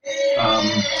nutshell,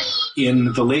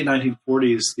 in the late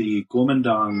 1940s, the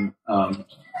Kuomintang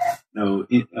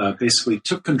basically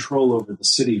took control over the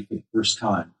city for the first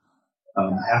time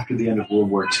after the end of World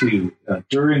War II.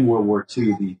 During World War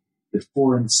II, the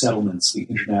foreign settlements, the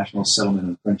international settlement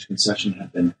and French concession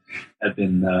had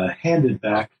been handed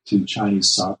back to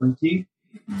Chinese sovereignty.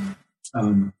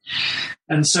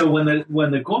 And so when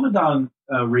the Kuomintang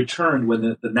returned, when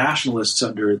the nationalists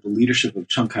under the leadership of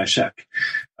Chiang Kai-shek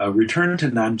returned to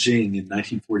Nanjing in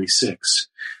 1946,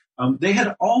 they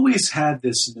had always had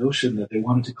this notion that they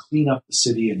wanted to clean up the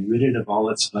city and rid it of all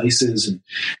its vices, and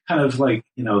kind of like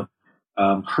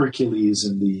Hercules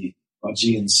in the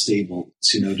Augean stables,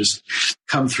 just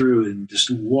come through and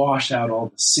just wash out all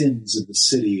the sins of the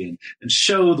city and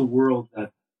show the world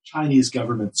that Chinese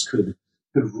governments could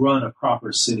run a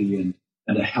proper city and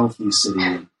a healthy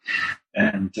city,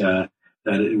 and that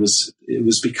it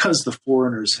was because the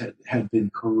foreigners had been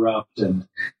corrupt and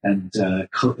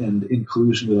in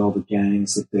collusion with all the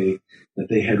gangs that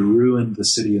they had ruined the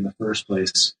city in the first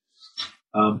place.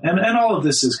 And all of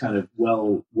this is kind of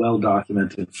well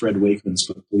documented. Fred Wakeman's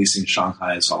book, Policing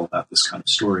Shanghai, is all about this kind of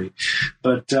story.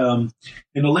 But in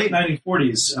the late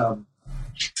 1940s,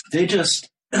 they just,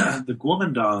 the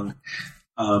Kuomintang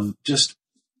just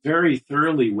very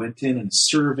thoroughly went in and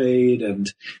surveyed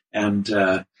and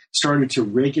started to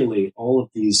regulate all of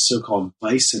these so-called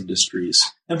vice industries.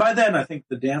 And by then, I think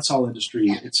the dance hall industry,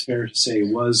 it's fair to say,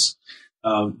 was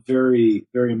very,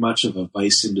 very much of a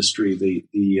vice industry.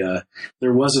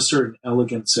 There was a certain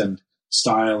elegance and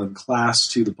style and class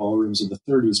to the ballrooms of the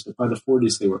 30s, but by the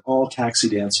 40s, they were all taxi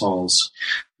dance halls,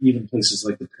 even places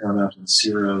like the Paramount and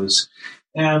Ciro's.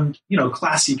 And,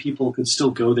 classy people could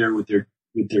still go there with their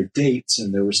dates,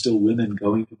 and there were still women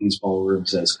going to these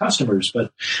ballrooms as customers.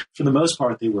 But for the most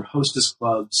part, they were hostess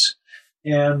clubs,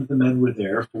 and the men were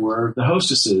there for the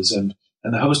hostesses. And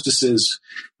the hostesses,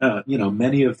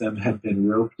 many of them had been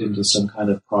roped into some kind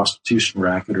of prostitution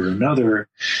racket or another.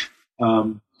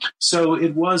 So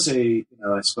it was I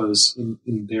suppose,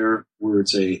 in their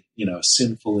words, a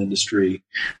sinful industry.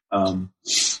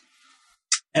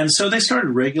 And so they started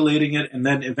regulating it, and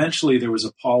then eventually there was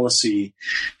a policy,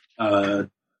 a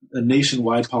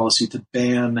nationwide policy to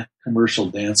ban commercial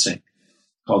dancing,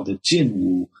 called the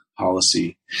Jinwu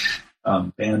policy,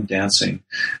 ban dancing,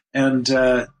 and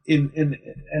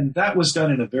and that was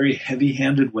done in a very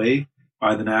heavy-handed way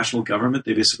by the national government.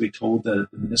 They basically told the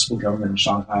municipal government in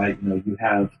Shanghai, you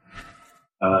have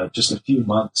just a few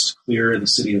months to clear the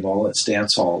city of all its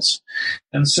dance halls,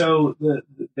 and so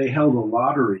they held a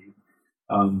lottery.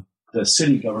 The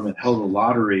city government held a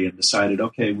lottery and decided,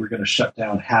 okay, we're going to shut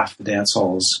down half the dance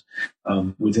halls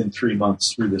within 3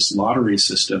 months through this lottery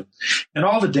system. And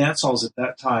all the dance halls at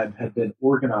that time had been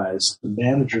organized. The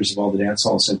managers of all the dance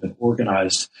halls had been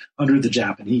organized under the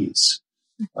Japanese,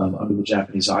 under the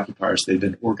Japanese occupiers. They'd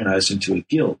been organized into a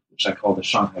guild, which I call the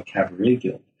Shanghai Cabaret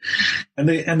Guild. And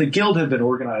the guild had been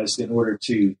organized in order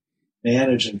to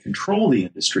manage and control the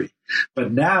industry.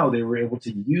 But now they were able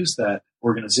to use that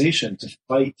organization to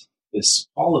fight this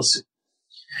policy.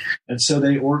 And so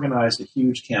they organized a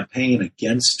huge campaign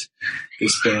against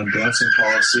this banned dancing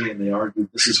policy, and they argued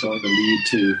this is going to lead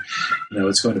to,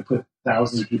 it's going to put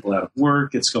thousands of people out of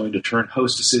work. It's going to turn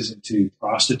hostesses into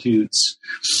prostitutes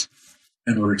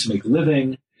in order to make a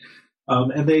living.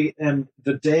 And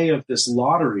the day of this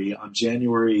lottery on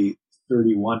January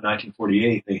 31,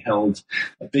 1948, they held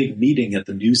a big meeting at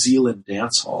the New Zealand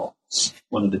Dance Hall,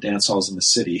 one of the dance halls in the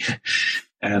city.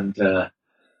 And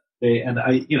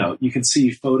you can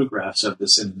see photographs of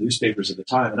this in newspapers at the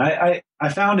time. And I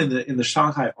found in the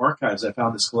Shanghai archives, I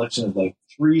found this collection of like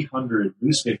 300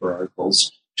 newspaper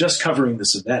articles just covering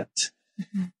this event.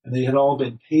 Mm-hmm. And they had all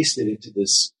been pasted into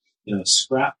this,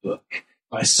 scrapbook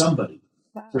by somebody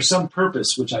for some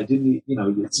purpose, which I didn't,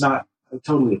 it's not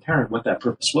totally apparent what that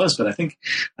purpose was, but I think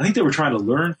they were trying to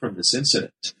learn from this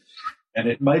incident. And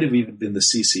it might have even been the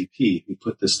CCP who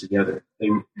put this together.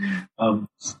 It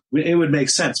would make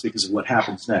sense because of what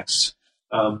happens next.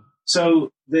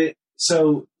 So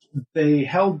they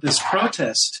held this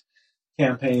protest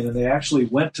campaign, and they actually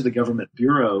went to the government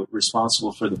bureau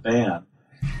responsible for the ban,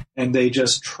 and they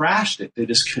just trashed it. They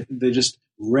just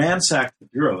ransacked the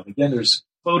bureau. And again, there's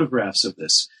photographs of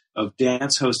this, of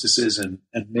dance hostesses and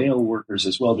male workers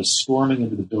as well, just storming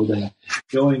into the building,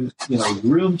 going,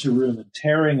 room to room and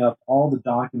tearing up all the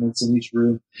documents in each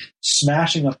room,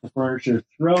 smashing up the furniture,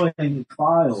 throwing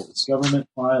files, government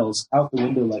files, out the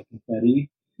window like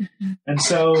confetti. Mm-hmm. And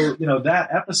so, that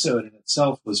episode in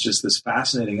itself was just this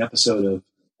fascinating episode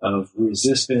of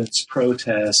resistance,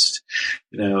 protest,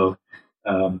 the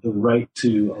right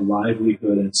to a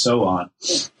livelihood and so on.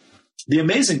 The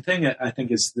amazing thing, I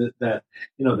think, is that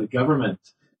the government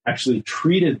actually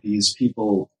treated these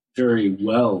people very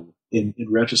well in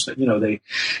retrospect.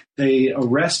 They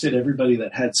arrested everybody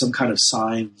that had some kind of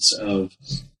signs of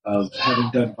having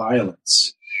done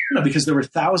violence, because there were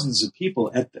thousands of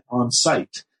people on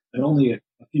site, and only a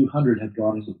few hundred had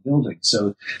gone into the building.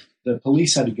 So the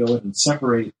police had to go in and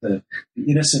separate the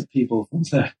innocent people from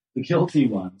the guilty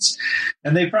ones.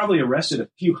 And they probably arrested a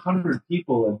few hundred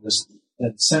people and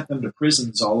sent them to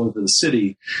prisons all over the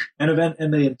city,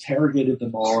 and they interrogated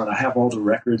them all. And I have all the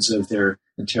records of their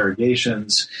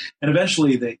interrogations. And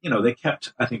eventually, they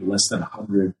kept, I think, less than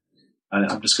 100.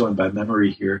 I'm just going by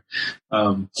memory here,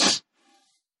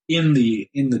 in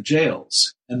the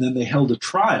jails. And then they held a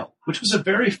trial, which was a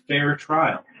very fair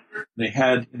trial. They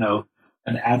had,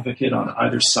 an advocate on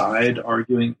either side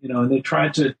arguing, and they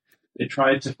tried to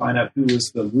find out who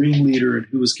was the ringleader and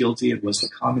who was guilty, and was the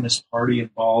Communist Party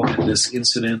involved in this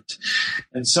incident,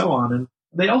 and so on. And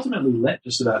they ultimately let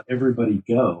just about everybody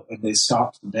go, and they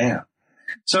stopped the ban.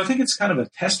 So I think it's kind of a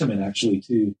testament, actually,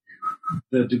 to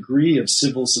the degree of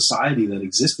civil society that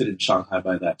existed in Shanghai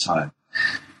by that time.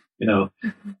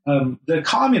 The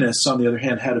communists, on the other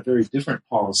hand, had a very different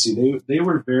policy. They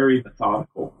were very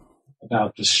methodical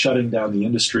about just shutting down the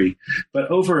industry,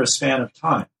 but over a span of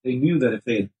time. They knew that if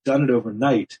they had done it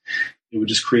overnight, it would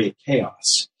just create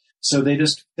chaos. So they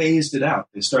just phased it out.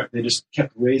 They just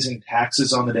kept raising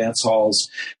taxes on the dance halls.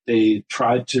 They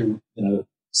tried to,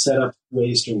 set up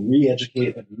ways to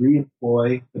re-educate and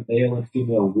re-employ the male and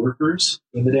female workers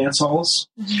in the dance halls.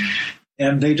 Mm-hmm.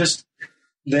 And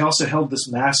they also held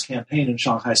this mass campaign in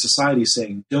Shanghai society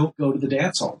saying, don't go to the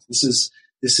dance halls. This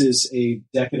is a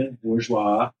decadent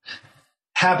bourgeois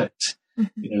habit,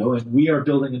 mm-hmm. And we are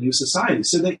building a new society.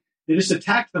 So they just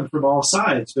attacked them from all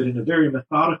sides, but in a very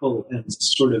methodical and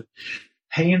sort of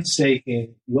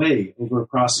painstaking way over a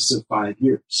process of 5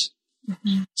 years.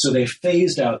 Mm-hmm. So they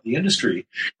phased out the industry,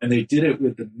 and they did it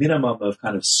with the minimum of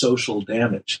kind of social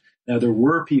damage. Now, there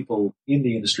were people in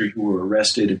the industry who were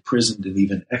arrested, imprisoned, and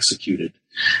even executed.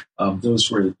 Those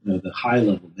were, the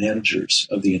high-level managers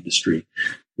of the industry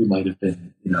who might have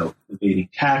been, evading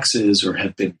taxes or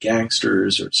had been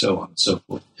gangsters or so on and so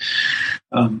forth.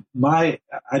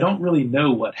 I don't really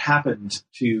know what happened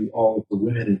to all of the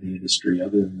women in the industry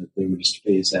other than that they were just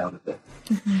phased out of it.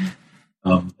 Mm-hmm.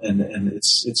 And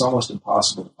it's almost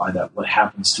impossible to find out what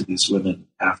happens to these women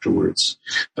afterwards.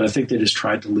 But I think they just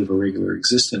tried to live a regular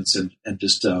existence and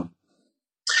just,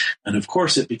 and of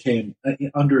course it became,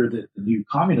 under the new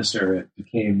communist era, it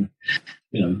became,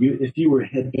 if you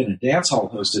had been a dance hall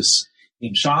hostess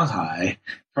in Shanghai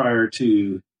prior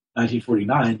to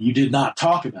 1949, you did not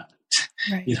talk about it.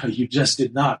 Right. You just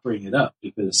did not bring it up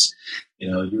because,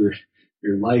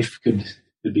 your life could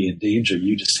be in danger.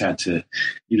 You just had to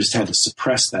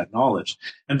suppress that knowledge.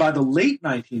 And by the late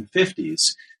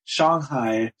 1950s,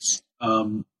 Shanghai,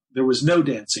 there was no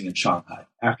dancing in Shanghai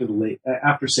after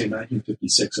say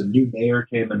 1956. A new mayor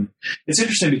came, and it's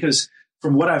interesting because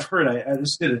from what I've heard, I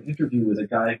just did an interview with a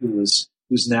guy who's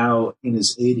now in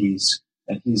his 80s,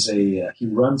 and he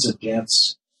runs a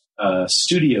dance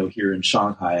studio here in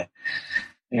Shanghai,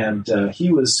 and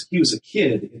he was a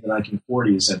kid in the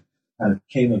 1940s and kind of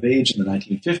came of age in the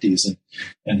 1950s,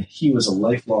 and he was a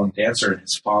lifelong dancer, and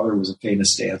his father was a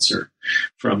famous dancer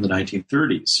from the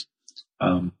 1930s.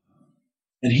 And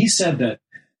he said that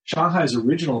Shanghai's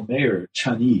original mayor,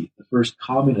 Chen Yi, the first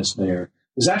communist mayor,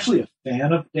 was actually a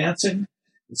fan of dancing.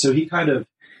 And so he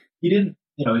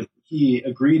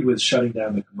agreed with shutting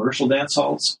down the commercial dance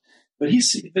halls, but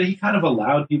he kind of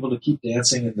allowed people to keep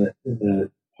dancing in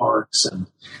the parks and,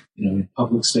 in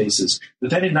public spaces. But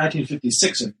then in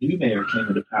 1956, a new mayor came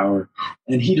into power,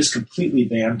 and he just completely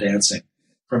banned dancing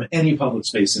from any public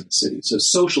space in the city. So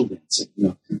social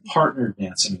dancing, partner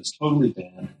dancing was totally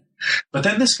banned. But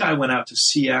then this guy went out to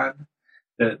Xi'an,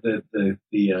 the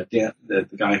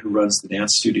guy who runs the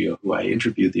dance studio, who I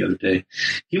interviewed the other day.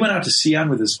 He went out to Xi'an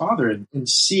with his father, and in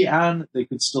Xi'an they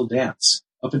could still dance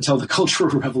up until the Cultural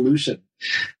Revolution,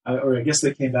 or I guess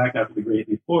they came back after the Great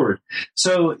Leap Forward.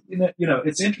 So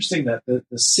it's interesting that the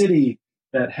city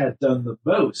that had done the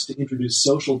most to introduce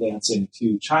social dancing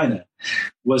to China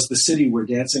was the city where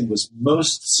dancing was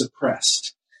most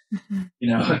suppressed,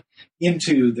 mm-hmm.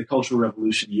 Into the Cultural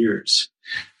Revolution years.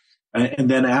 And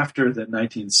then after the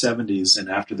 1970s and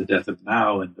after the death of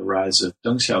Mao and the rise of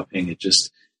Deng Xiaoping, it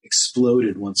just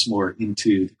exploded once more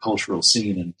into the cultural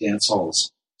scene, and dance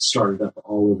halls started up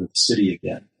all over the city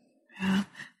again. Yeah.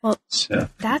 Well,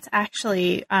 that's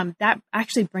actually that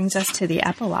actually brings us to the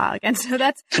epilogue, and so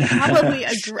that's probably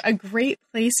a great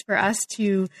place for us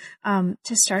to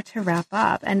start to wrap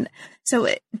up. And so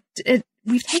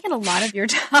we've taken a lot of your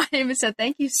time, so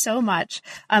thank you so much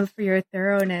for your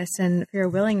thoroughness and for your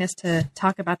willingness to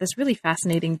talk about this really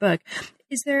fascinating book.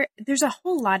 There's a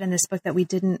whole lot in this book that we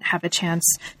didn't have a chance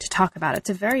to talk about. It's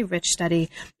a very rich study.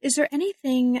 Is there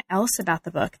anything else about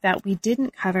the book that we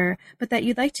didn't cover, but that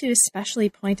you'd like to especially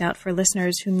point out for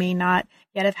listeners who may not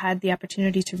yet have had the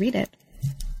opportunity to read it?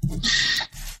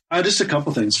 Just a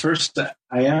couple things. First,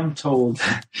 I am told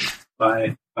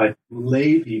by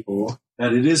lay people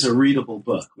that it is a readable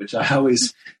book, which I'm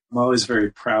always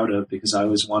very proud of, because I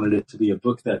always wanted it to be a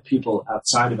book that people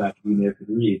outside of academia could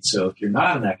read. So if you're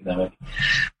not an academic,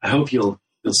 I hope you'll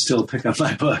still pick up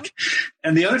my book.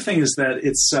 And the other thing is that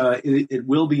it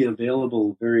will be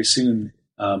available very soon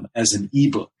as an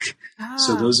ebook.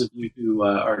 So those of you who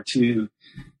are too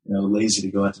lazy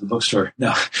to go out to the bookstore,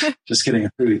 no, just kidding,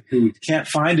 who can't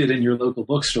find it in your local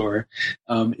bookstore,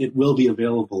 it will be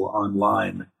available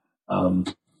online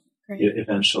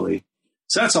eventually.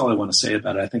 So that's all I want to say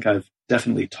about it. I think I've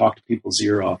definitely talked people's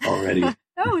ear off already.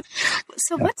 Oh,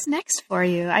 so what's next for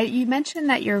you? You mentioned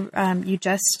that you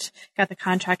just got the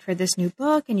contract for this new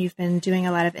book, and you've been doing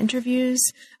a lot of interviews.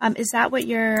 Is that what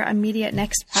your immediate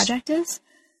next project is?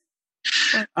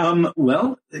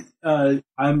 Well,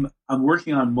 I'm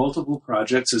working on multiple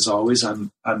projects as always.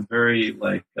 I'm very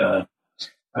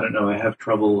I don't know. I have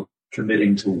trouble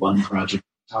committing to one project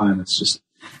at a time. It's just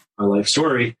my life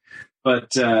story.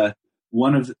 But they're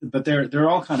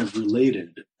all kind of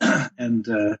related,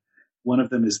 and one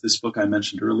of them is this book I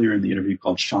mentioned earlier in the interview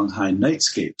called Shanghai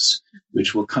Nightscapes,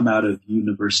 which will come out of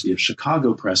University of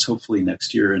Chicago Press hopefully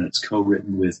next year, and it's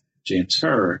co-written with James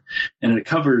Ferrer, and it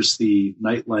covers the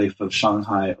nightlife of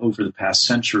Shanghai over the past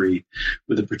century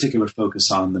with a particular focus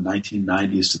on the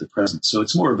 1990s to the present. So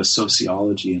it's more of a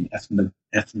sociology and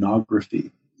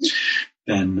ethnography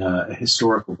than a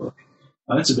historical book.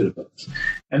 It's a bit of both.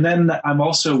 And then I'm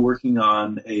also working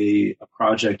on a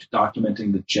project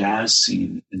documenting the jazz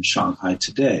scene in Shanghai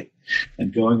today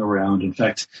and going around. In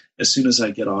fact, as soon as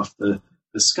I get off the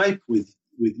Skype with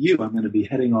you, I'm going to be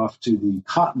heading off to the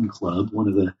Cotton Club, one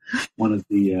of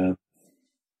the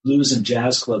blues and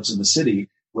jazz clubs in the city,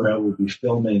 where I will be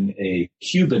filming a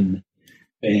Cuban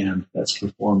band that's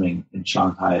performing in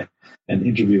Shanghai and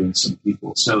interviewing some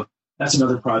people. So that's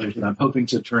another project, and I'm hoping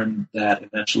to turn that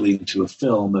eventually into a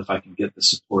film if I can get the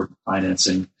support and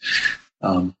financing.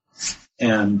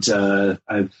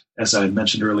 As I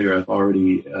mentioned earlier, I've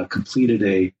already completed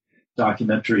a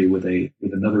documentary with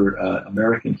another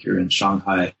American here in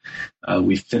Shanghai.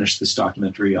 We finished this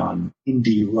documentary on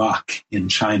indie rock in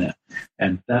China,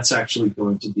 and that's actually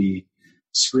going to be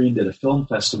screened at a film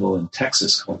festival in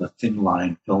Texas called the Thin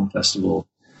Line Film Festival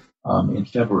in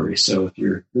February. So if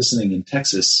you're listening in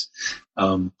Texas,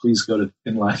 please go to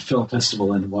Thin Line Film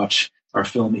Festival and watch our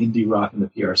film Indie Rock in the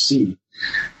PRC.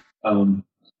 And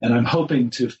I'm hoping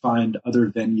to find other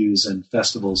venues and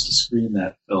festivals to screen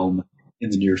that film in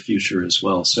the near future as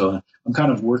well. So I'm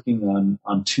kind of working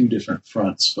on two different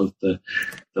fronts, both the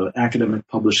academic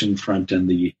publishing front and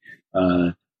the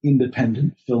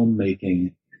independent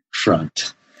filmmaking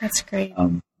front. That's great.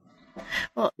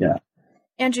 Well, yeah.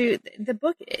 Andrew, the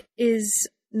book is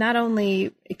not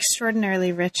only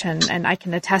extraordinarily rich, and I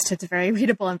can attest it's very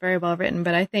readable and very well written,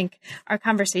 but I think our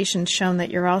conversation's shown that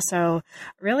you're also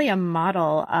really a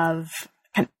model of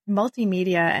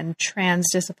multimedia and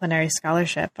transdisciplinary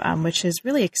scholarship, which is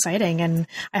really exciting. And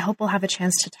I hope we'll have a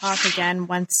chance to talk again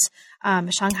once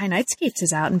Shanghai Nightscapes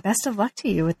is out. And best of luck to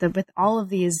you with all of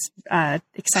these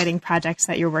exciting projects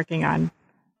that you're working on.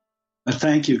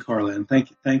 Thank you, Carla, and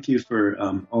thank you for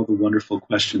all the wonderful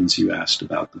questions you asked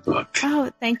about the book.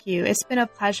 Oh, thank you. It's been a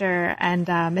pleasure, and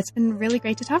it's been really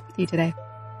great to talk with you today.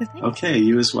 So okay,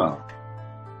 you as well.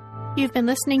 You've been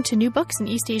listening to New Books in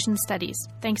East Asian Studies.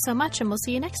 Thanks so much, and we'll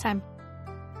see you next time.